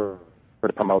would sort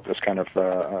of promote this kind of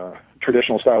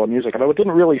traditional style of music. Although it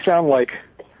didn't really sound like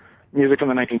music from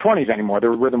the 1920s anymore. The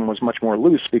rhythm was much more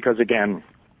loose because, again,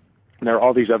 there are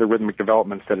all these other rhythmic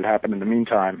developments that had happened in the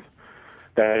meantime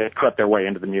that had crept their way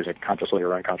into the music, consciously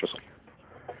or unconsciously.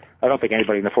 I don't think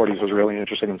anybody in the 40s was really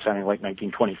interested in sounding like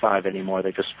 1925 anymore.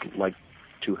 They just liked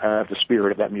to have the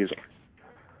spirit of that music.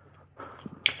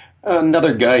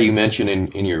 Another guy you mention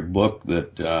in your book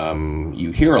that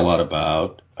you hear a lot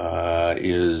about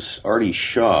is Artie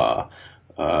Shaw.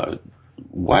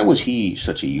 Why was he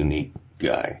such a unique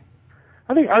guy?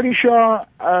 I think Artie Shaw,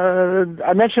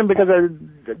 I mentioned because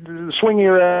the swing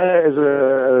era is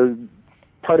a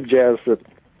part of jazz that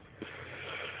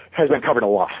has been covered a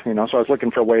lot, so I was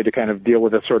looking for a way to kind of deal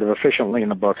with it sort of efficiently in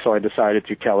the book, so I decided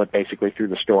to tell it basically through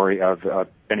the story of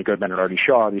Benny Goodman and Artie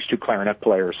Shaw, these two clarinet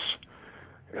players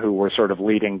who were sort of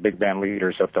leading big band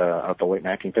leaders of the late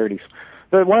 1930s.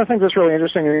 But one of the things that's really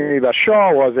interesting to me about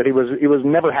Shaw was that he was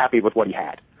never happy with what he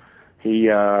had.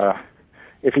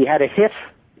 If he had a hit,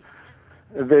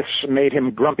 this made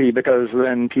him grumpy because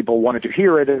then people wanted to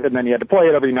hear it, and then he had to play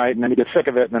it every night, and then he'd get sick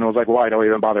of it, and then it was like, why do I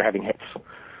even bother having hits?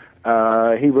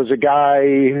 He was a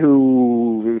guy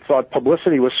who thought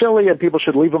publicity was silly and people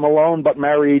should leave him alone, but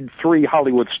married 3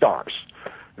 Hollywood stars.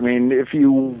 I mean, if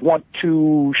you want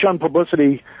to shun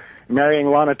publicity, marrying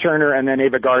Lana Turner and then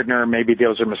Ava Gardner, maybe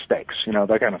those are mistakes,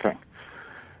 that kind of thing.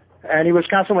 And he was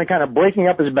constantly kind of breaking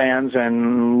up his bands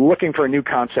and looking for a new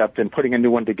concept and putting a new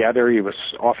one together. He was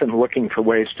often looking for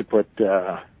ways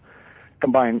to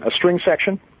combine a string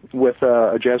section with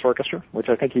a jazz orchestra, which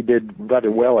I think he did rather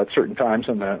well at certain times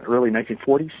in the early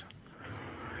 1940s.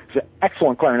 He's an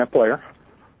excellent clarinet player.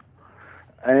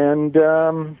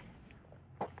 And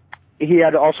he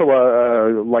had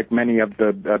also, like many of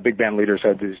the big band leaders,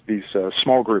 had these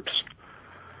small groups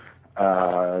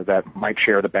that might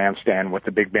share the bandstand with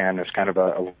the big band as kind of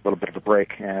a little bit of a break.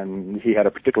 And he had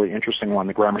a particularly interesting one,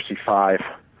 the Gramercy 5,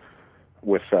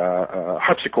 with a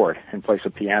harpsichord in place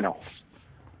of piano.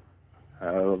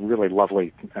 Really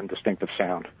lovely and distinctive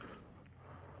sound.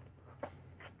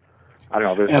 I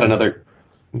don't know. And another...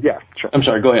 Yeah, sure. I'm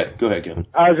sorry, go ahead. Go ahead, Kevin.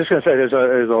 I was just going to say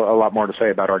there's a lot more to say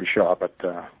about Artie Shaw, but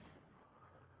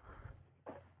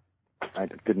I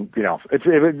didn't,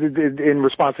 in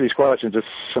response to these questions, just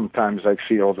sometimes I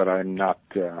feel that I'm not,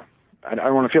 I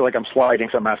don't want to feel like I'm sliding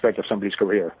some aspect of somebody's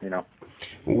career,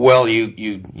 Well,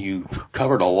 you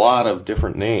covered a lot of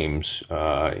different names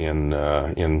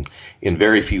in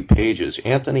very few pages.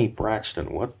 Anthony Braxton,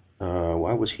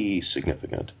 why was he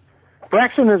significant?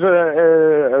 Braxton is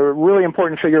a really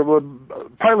important figure,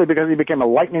 partly because he became a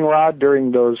lightning rod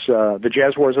during the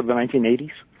jazz wars of the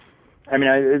 1980s. I mean,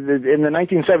 in the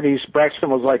 1970s, Braxton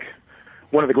was like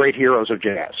one of the great heroes of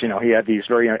jazz. He had these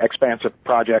very expansive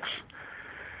projects.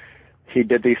 He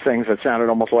did these things that sounded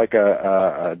almost like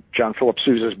a John Philip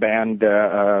Sousa's band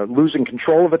losing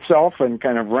control of itself and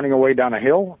kind of running away down a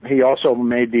hill. He also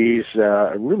made these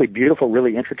really beautiful,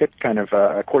 really intricate kind of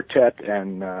quartet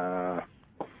and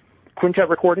quintet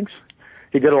recordings.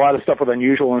 He did a lot of stuff with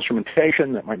unusual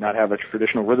instrumentation that might not have a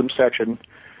traditional rhythm section.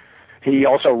 He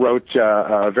also wrote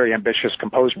very ambitious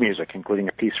composed music, including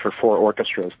a piece for 4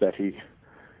 orchestras that he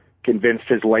convinced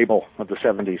his label of the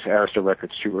 70s, Arista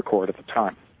Records, to record at the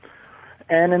time.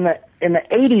 And in the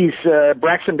 80s,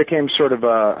 Braxton became sort of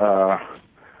a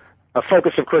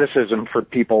focus of criticism for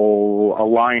people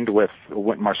aligned with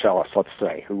Wynton Marsalis, let's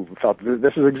say, who felt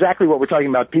this is exactly what we're talking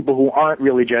about, people who aren't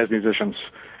really jazz musicians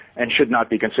and should not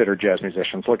be considered jazz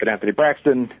musicians. Look at Anthony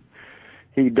Braxton.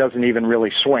 He doesn't even really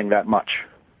swing that much.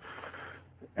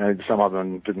 And some of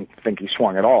them didn't think he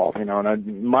swung at all.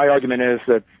 And my argument is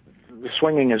that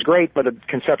swinging is great, but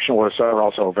conceptualists are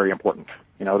also very important.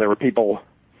 There were people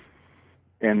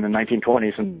in the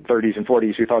 1920s and 30s and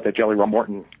 40s who thought that Jelly Roll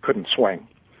Morton couldn't swing.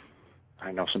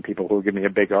 I know some people who will give me a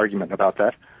big argument about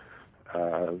that.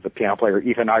 The piano player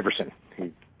Ethan Iverson,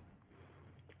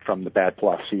 from the Bad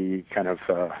Plus, he kind of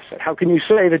said, how can you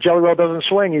say that Jelly Roll doesn't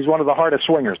swing? He's one of the hardest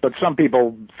swingers. But some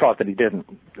people thought that he didn't.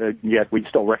 Yet we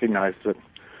still recognize that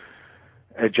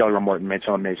Jelly Roll Morton made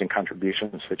some amazing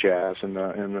contributions to jazz in the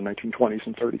 1920s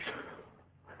and 30s.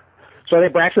 So I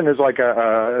think Braxton is like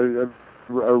a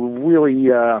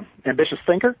really ambitious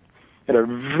thinker. Had a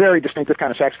very distinctive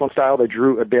kind of saxophone style that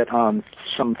drew a bit on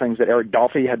some things that Eric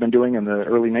Dolphy had been doing in the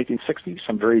early 1960s,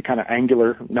 some very kind of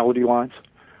angular melody lines.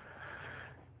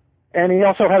 And he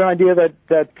also had an idea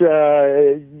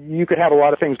that you could have a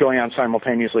lot of things going on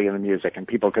simultaneously in the music, and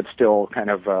people could still kind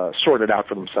of sort it out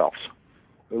for themselves.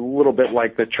 A little bit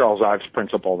like the Charles Ives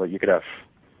principle that you could have,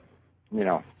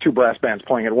 2 brass bands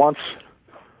playing at once.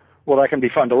 Well, that can be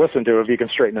fun to listen to if you can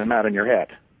straighten them out in your head.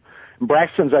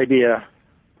 Braxton's idea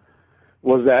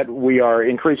was that we are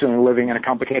increasingly living in a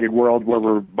complicated world where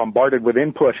we're bombarded with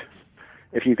input.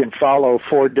 If you can follow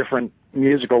 4 different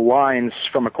musical lines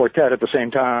from a quartet at the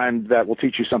same time, that will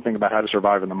teach you something about how to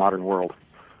survive in the modern world.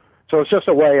 So it's just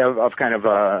a way of kind of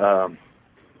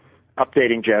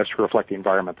updating jazz to reflect the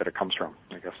environment that it comes from,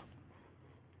 I guess.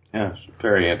 Yeah, it's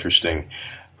very interesting.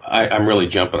 I'm really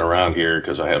jumping around here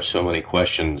because I have so many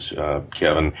questions,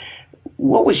 Kevin.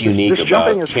 What was unique this about...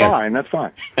 jumping is fine, that's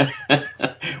fine.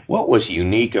 What was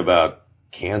unique about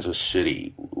Kansas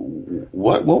City?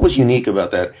 What was unique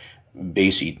about that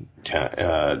Basie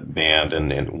band,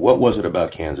 and what was it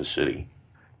about Kansas City?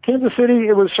 Kansas City,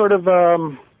 it was sort of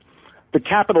the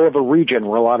capital of a region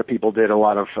where a lot of people did a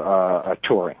lot of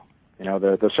touring.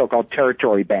 The so-called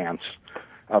territory bands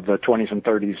of the 20s and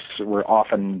 30s were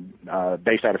often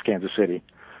based out of Kansas City.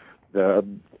 The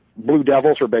Blue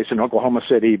Devils were based in Oklahoma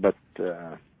City, but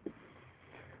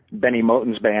Benny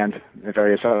Moten's band and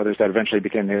various others that eventually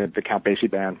became the Count Basie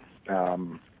band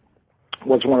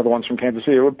was one of the ones from Kansas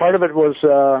City. Part of it was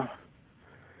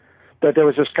that there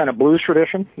was this kind of blues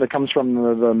tradition that comes from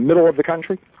the middle of the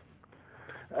country.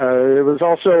 There was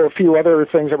also a few other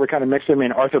things that were kind of mixed in. I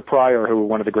mean, Arthur Pryor, who was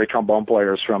one of the great trombone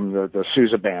players from the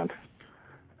Sousa band,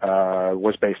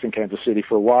 was based in Kansas City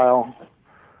for a while.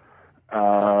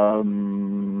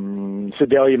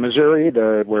 Sedalia, Missouri,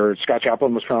 where Scott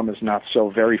Joplin was from, is not so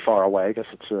very far away. I guess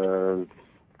it's a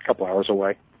couple hours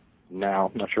away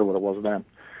now. I'm not sure what it was then.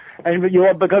 And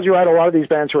because you had a lot of these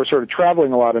bands who were sort of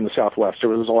traveling a lot in the Southwest, there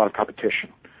was a lot of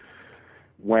competition.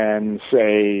 When,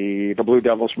 say, the Blue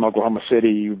Devils from Oklahoma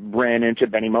City ran into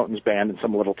Benny Moten's band in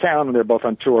some little town, and they're both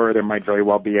on tour, there might very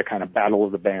well be a kind of battle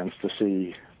of the bands to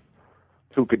see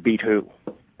who could beat who.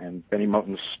 And Benny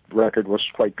Moten's record was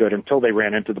quite good until they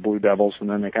ran into the Blue Devils, and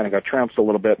then they kind of got trounced a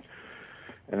little bit.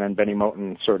 And then Benny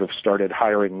Moten sort of started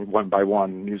hiring one by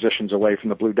one musicians away from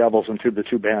the Blue Devils, and the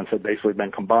two bands had basically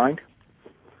been combined.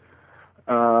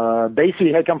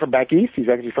 Basie had come from back east. He's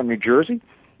actually from New Jersey,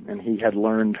 and he had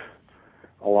learned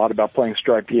a lot about playing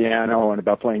stride piano and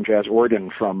about playing jazz organ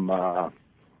from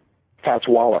Fats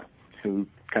Waller, who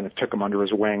kind of took him under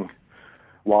his wing.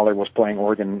 Waller was playing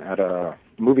organ at a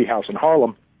movie house in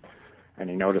Harlem, and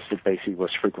he noticed that Basie was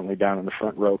frequently down in the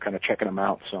front row kind of checking him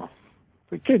out. So,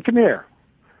 kid, come here.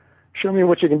 Show me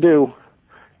what you can do,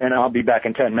 and I'll be back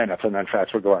in 10 minutes. And then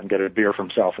Fats would go out and get a beer for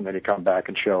himself, and then he'd come back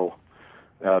and show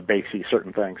Basie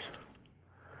certain things.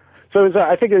 So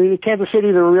I think in Kansas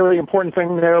City, the really important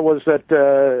thing there was that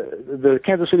the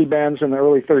Kansas City bands in the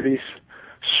early 30s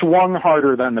swung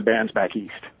harder than the bands back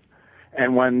east.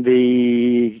 And when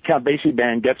the Count Basie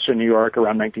band gets to New York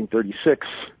around 1936,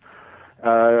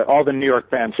 all the New York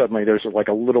bands suddenly, there's like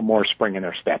a little more spring in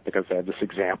their step because they had this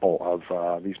example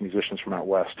of these musicians from out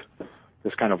west,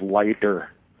 this kind of lighter,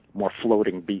 more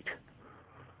floating beat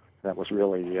that was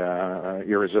really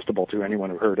irresistible to anyone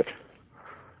who heard it.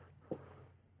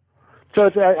 So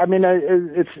it's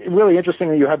really interesting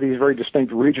that you have these very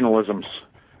distinct regionalisms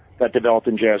that developed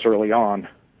in jazz early on.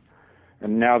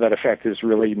 And now that effect is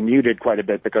really muted quite a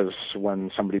bit because when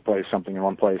somebody plays something in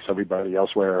one place, everybody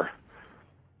elsewhere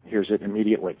hears it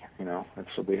immediately. And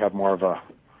so we have more of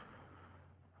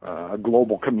a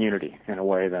global community in a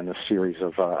way than a series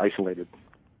of isolated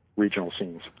regional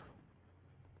scenes.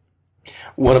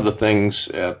 One of the things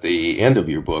at the end of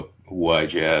your book, Why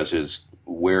Jazz, is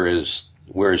where is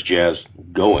jazz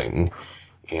going?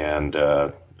 And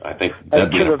I think that'd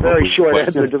be a very short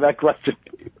question. answer to that question.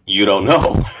 You don't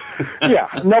know. Yeah,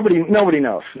 nobody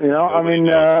knows.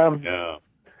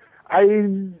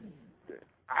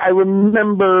 I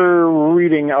remember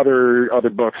reading other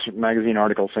books, magazine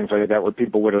articles, things like that, where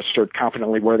people would assert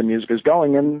confidently where the music is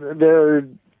going, and their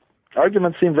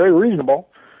arguments seemed very reasonable,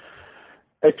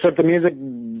 except the music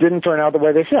didn't turn out the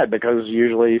way they said, because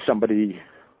usually somebody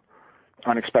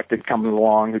unexpected comes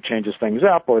along who changes things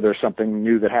up, or there's something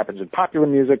new that happens in popular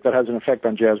music that has an effect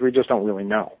on jazz. We just don't really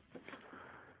know.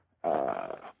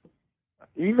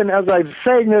 Even as I'm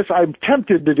saying this, I'm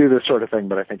tempted to do this sort of thing,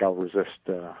 but I think I'll resist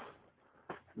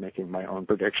making my own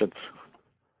predictions.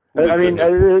 I mean,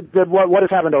 what has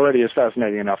happened already is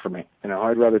fascinating enough for me.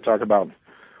 I'd rather talk about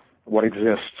what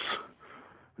exists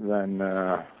than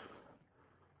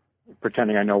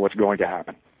pretending I know what's going to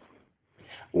happen.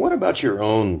 What about your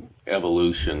own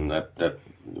evolution? That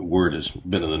word has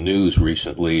been in the news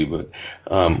recently, but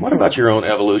what about your own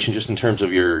evolution, just in terms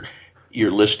of your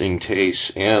listening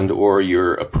tastes and or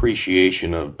your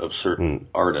appreciation of certain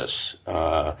artists?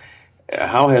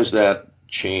 How has that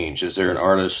changed? Is there an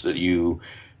artist that you,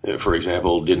 for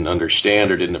example, didn't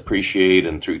understand or didn't appreciate,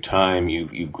 and through time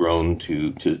you've grown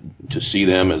to see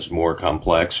them as more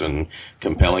complex and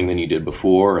compelling than you did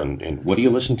before? And what do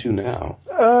you listen to now?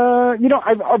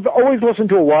 I've always listened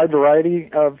to a wide variety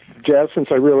of jazz since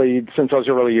those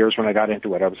early years when I got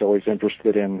into it. I was always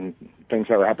interested in things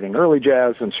that were happening in early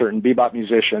jazz and certain bebop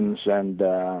musicians, and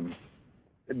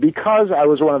because I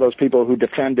was one of those people who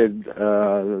defended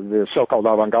the so-called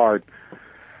avant-garde,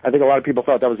 I think a lot of people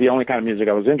thought that was the only kind of music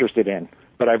I was interested in.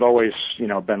 But I've always,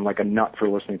 been like a nut for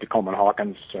listening to Coleman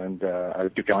Hawkins and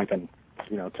Duke Ellington,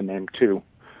 to name two.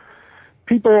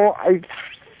 I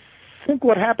think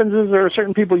what happens is there are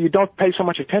certain people you don't pay so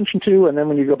much attention to, and then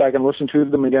when you go back and listen to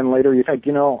them again later, you think,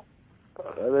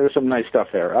 there's some nice stuff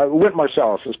there. Wynton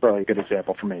Marsalis is probably a good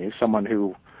example for me. He's someone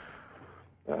who,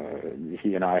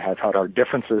 he and I have had our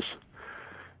differences.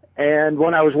 And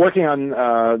when I was working on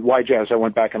Why Jazz, I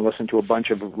went back and listened to a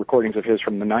bunch of recordings of his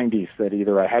from the 90s that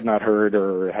either I had not heard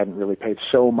or hadn't really paid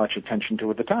so much attention to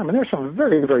at the time. And there's some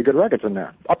very, very good records in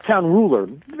there. Uptown Ruler,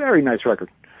 very nice record.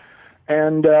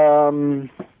 And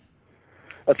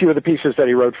a few of the pieces that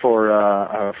he wrote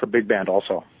for big band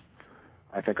also,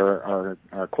 I think are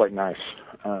quite nice.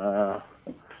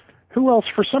 Who else?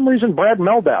 For some reason, Brad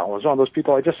Mehldau was one of those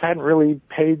people I just hadn't really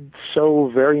paid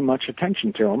so very much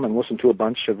attention to him, and listened to a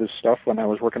bunch of his stuff when I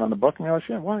was working on the book. And I was,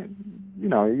 why?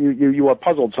 You are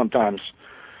puzzled sometimes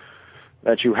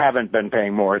that you haven't been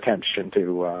paying more attention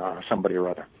to somebody or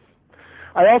other.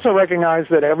 I also recognize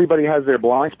that everybody has their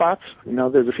blind spots. You know,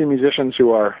 there's a few musicians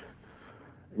who are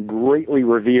greatly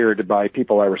revered by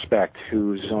people I respect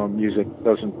whose music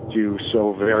doesn't do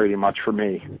so very much for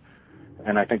me.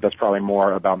 And I think that's probably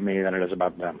more about me than it is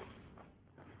about them.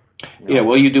 You know,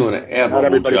 well, you do an admirable not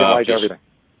everybody job. Can like everything.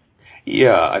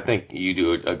 Yeah, I think you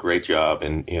do a great job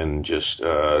in just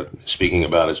speaking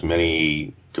about as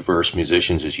many diverse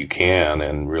musicians as you can,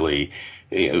 and really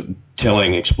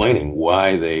explaining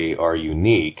why they are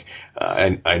unique.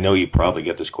 And I know you probably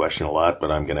get this question a lot,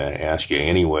 but I'm going to ask you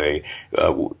anyway.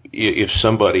 If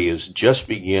somebody is just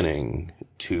beginning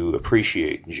to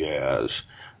appreciate jazz,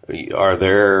 are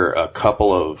there a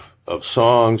couple of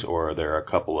songs, or are there a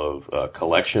couple of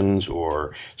collections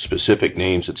or specific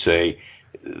names that say,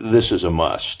 this is a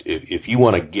must? If you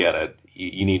want to get it,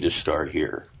 you need to start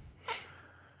here.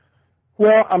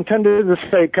 Well, I'm tempted to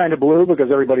say Kind of Blue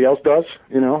because everybody else does,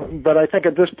 you know. But I think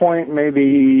at this point,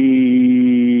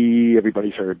 maybe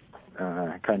everybody's heard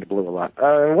Kind of Blue a lot.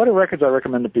 What are records I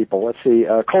recommend to people? Let's see.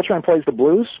 Coltrane Plays the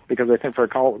Blues, because I think for a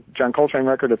John Coltrane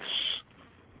record,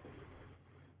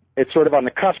 it's sort of on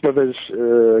the cusp of his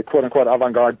quote-unquote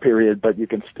avant-garde period, but you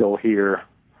can still hear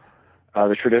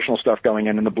the traditional stuff going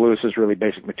in, and the blues is really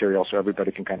basic material, so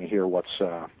everybody can kind of hear what's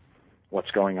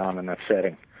going on in that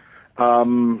setting.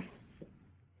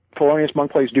 Thelonious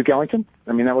Monk Plays Duke Ellington.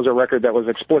 I mean, that was a record that was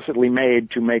explicitly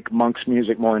made to make Monk's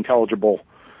music more intelligible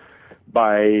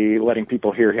by letting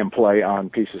people hear him play on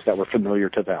pieces that were familiar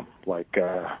to them, like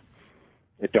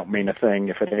It Don't Mean a Thing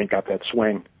If It Ain't Got That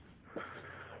Swing.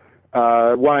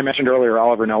 One I mentioned earlier,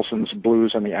 Oliver Nelson's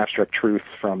Blues and the Abstract Truth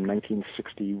from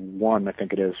 1961, I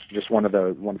think it is. Just one of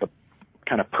the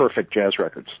kind of perfect jazz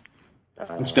records.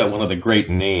 It's got one of the great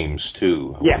names,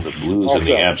 too. Yes. The Blues also, and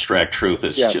the Abstract Truth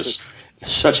is just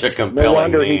such a compelling No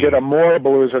wonder name. he did a more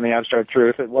Blues and the Abstract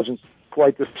Truth. It wasn't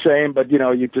quite the same, but, you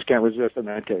know, you just can't resist in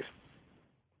that case.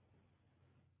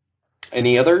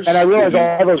 Any others? And I realize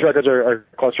all those records are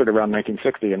clustered around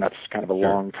 1960, and that's kind of a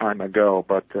long time ago,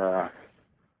 but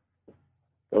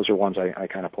those are ones I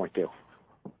kind of point to.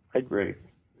 Great.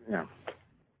 Yeah.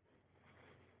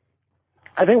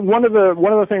 I think one of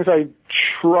the things I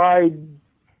tried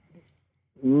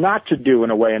not to do in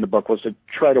a way in the book was to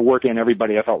try to work in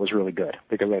everybody I thought was really good,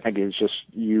 because I think it's just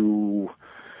the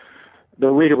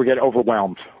reader would get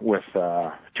overwhelmed with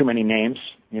too many names,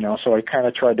 you know. So I kind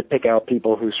of tried to pick out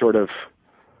people who sort of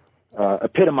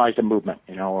epitomized a movement,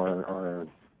 you know,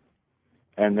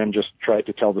 and then just tried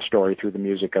to tell the story through the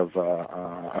music of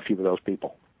a few of those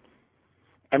people.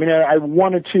 I mean, I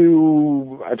wanted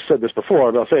to, I've said this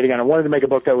before, but I'll say it again, I wanted to make a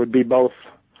book that would be both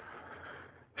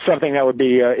something that would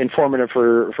be informative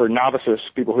for novices,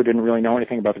 people who didn't really know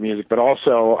anything about the music, but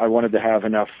also I wanted to have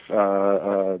enough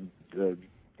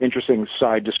interesting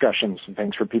side discussions and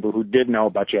things for people who did know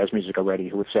about jazz music already,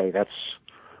 who would say that's,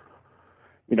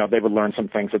 you know, they would learn some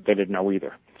things that they didn't know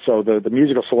either. So the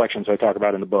musical selections I talk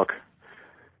about in the book,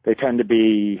 they tend to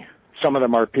be, some of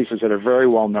them are pieces that are very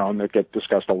well known that get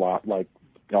discussed a lot, like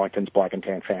Ellington's Black and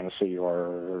Tan Fantasy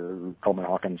or Coleman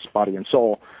Hawkins' Body and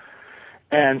Soul,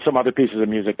 and some other pieces of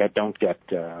music that don't get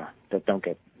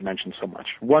mentioned so much.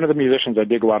 One of the musicians I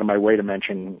did go out of my way to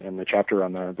mention in the chapter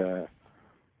on the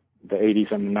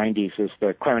 80s and the 90s is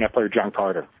the clarinet player John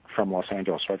Carter from Los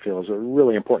Angeles, who I feel is a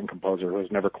really important composer who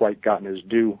has never quite gotten his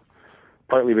due,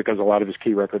 partly because a lot of his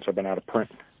key records have been out of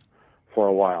print for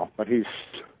a while. But he's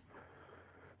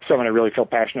someone I really feel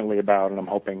passionately about, and I'm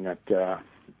hoping that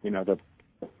you know,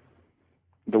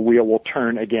 the wheel will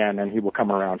turn again and he will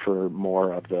come around for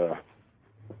more of the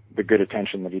good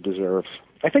attention that he deserves.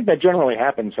 I think that generally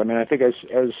happens. I mean, I think as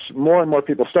more and more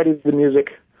people study the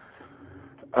music,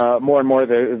 more and more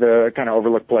the kind of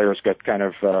overlooked players get kind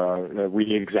of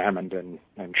re-examined and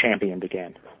championed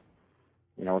again.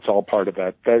 You know, it's all part of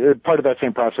that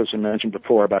same process I mentioned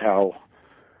before about how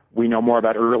we know more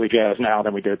about early jazz now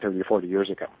than we did 30 or 40 years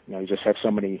ago. You know, you just have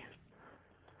so many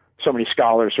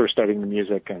scholars who are studying the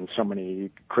music and so many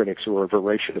critics who are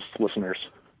voracious listeners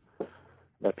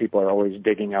that people are always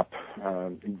digging up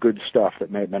good stuff that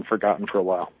may have been forgotten for a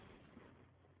while.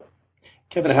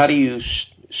 Kevin, how do you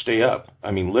stay up?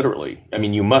 I mean, literally. I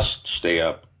mean, you must stay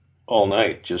up all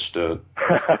night just to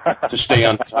stay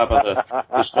on top of the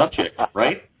subject,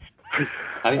 right?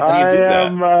 How do you do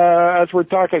that? As we're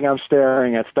talking, I'm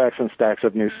staring at stacks and stacks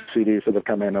of new CDs that have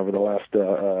come in over the last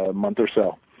month or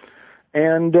so.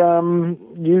 And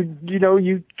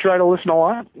you try to listen a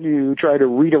lot. You try to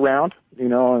read around, you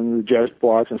know, on the jazz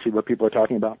blogs and see what people are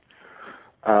talking about.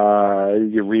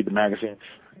 You read the magazines,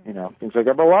 you know, things like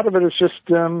that. But a lot of it is just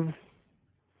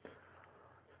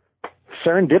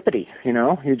serendipity, you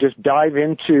know. You just dive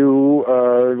into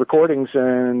recordings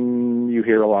and you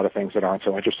hear a lot of things that aren't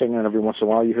so interesting, and every once in a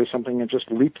while you hear something that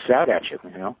just leaps out at you,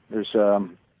 you know. There's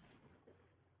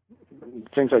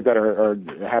things like that are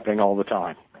happening all the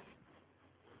time.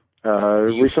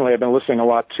 Recently I've been listening a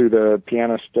lot to the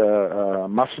pianist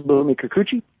Masabumi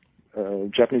Kikuchi, a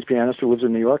Japanese pianist who lives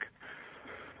in New York.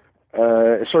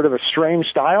 Sort of a strange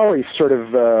style. He's sort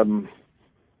of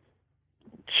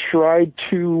tried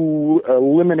to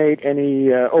eliminate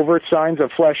any overt signs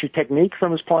of flashy technique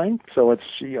from his playing, so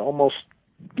he almost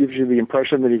gives you the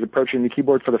impression that he's approaching the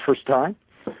keyboard for the first time,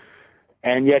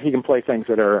 and yet he can play things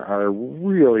that are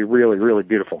really, really, really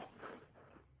beautiful.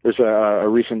 There's a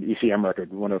recent ECM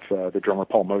record, one of the drummer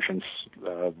Paul Motion's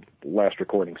last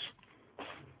recordings,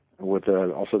 with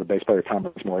also the bass player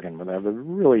Thomas Morgan, where they have a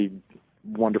really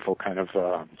wonderful kind of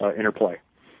interplay.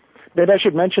 Maybe I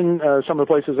should mention some of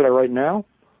the places that I write now.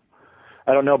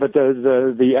 I don't know, but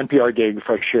the NPR gig,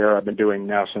 Fresh Air, I've been doing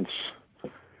now since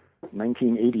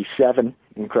 1987,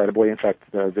 incredibly. In fact,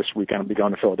 this weekend I'll be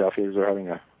going to Philadelphia because they're having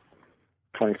a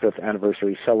 25th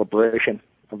anniversary celebration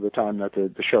of the time that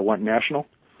the show went national.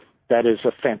 That is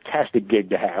a fantastic gig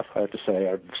to have, I have to say.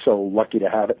 I'm so lucky to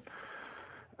have it.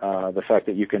 The fact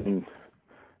that you can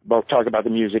both talk about the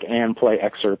music and play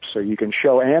excerpts, so you can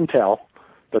show and tell,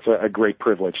 that's a great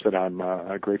privilege that I'm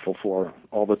grateful for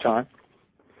all the time.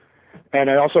 And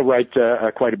I also write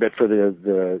quite a bit for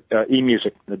the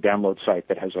eMusic, the download site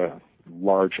that has a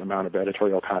large amount of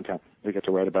editorial content. We get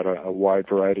to write about a wide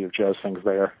variety of jazz things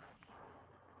there.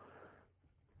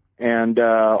 And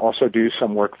also do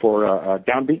some work for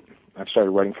Downbeat. I've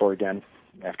started writing for again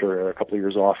after a couple of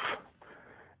years off.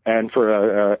 And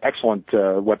for an excellent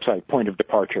website, Point of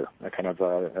Departure, a kind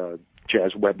of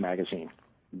jazz web magazine.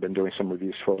 I've been doing some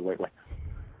reviews for it lately.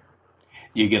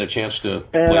 You get a chance to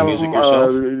play music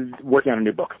yourself? Working on a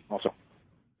new book also.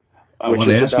 I want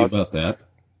to ask you about that.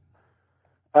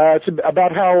 It's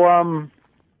about how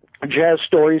jazz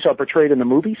stories are portrayed in the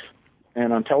movies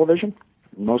and on television,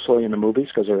 mostly in the movies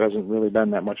because there hasn't really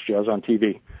been that much jazz on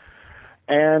TV.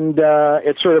 And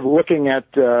it's sort of looking at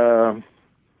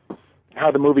how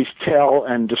the movies tell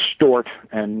and distort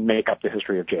and make up the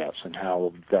history of jazz, and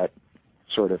how that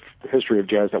sort of history of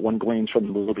jazz that one gleans from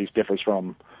the movies differs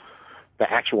from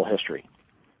the actual history.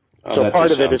 So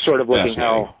part of it is sort of looking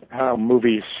how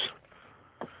movies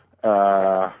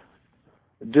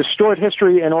distort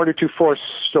history in order to force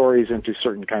stories into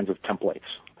certain kinds of templates.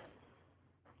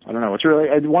 I don't know. It's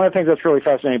really one of the things that's really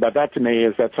fascinating about that to me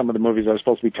is that some of the movies are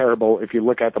supposed to be terrible. If you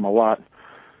look at them a lot,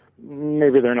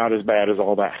 maybe they're not as bad as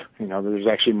all that. You know, there's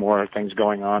actually more things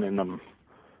going on in them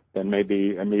than may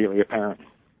be immediately apparent.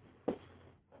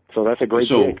 So that's a great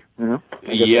gig. You know?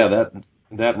 Yeah,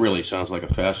 that really sounds like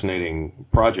a fascinating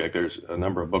project. There's a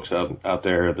number of books out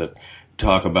there that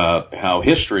talk about how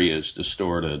history is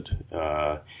distorted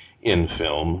in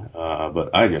film,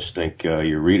 but I just think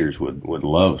your readers would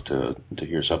love to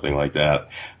hear something like that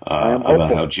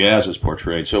about how jazz is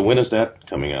portrayed. So when is that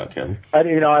coming out, Kevin?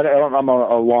 I'm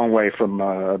a long way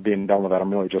from being done with that.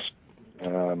 I'm really just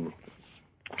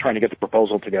trying to get the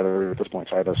proposal together at this point.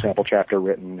 So I have a sample chapter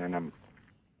written, and I'm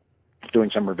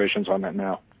doing some revisions on that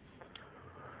now.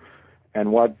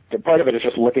 And part of it is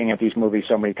just looking at these movies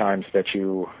so many times that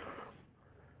you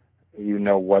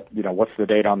know what's the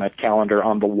date on that calendar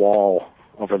on the wall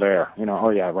over there. You know, oh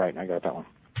yeah, right, I got that one.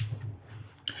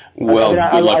 Well,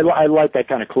 I like that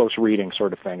kind of close reading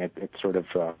sort of thing. It sort of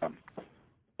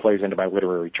plays into my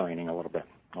literary training a little bit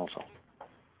also.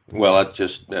 Well,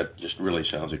 that just really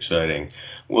sounds exciting.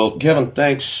 Well, Kevin,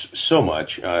 thanks so much.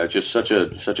 Just such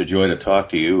a joy to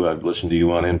talk to you. I've listened to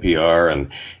you on NPR,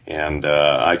 and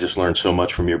I just learned so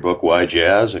much from your book, Why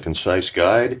Jazz? A Concise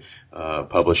Guide,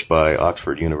 published by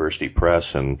Oxford University Press,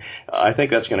 and I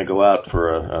think that's going to go out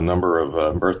for a number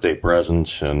of birthday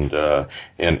presents and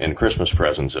Christmas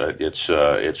presents.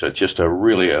 It's just a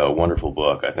really wonderful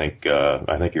book. I think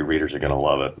your readers are going to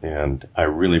love it, and I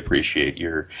really appreciate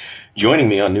your joining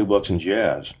me on New Books in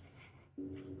Jazz.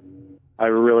 I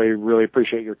really, really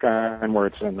appreciate your kind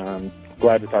words, and I'm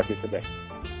glad to talk to you today.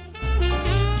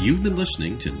 You've been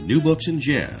listening to New Books in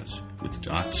Jazz with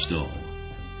Doc Stoll.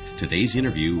 Today's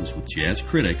interview was with jazz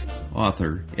critic,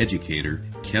 author, educator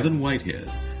Kevin Whitehead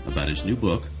about his new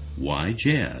book, Why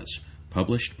Jazz,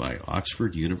 published by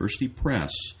Oxford University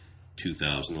Press,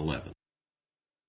 2011.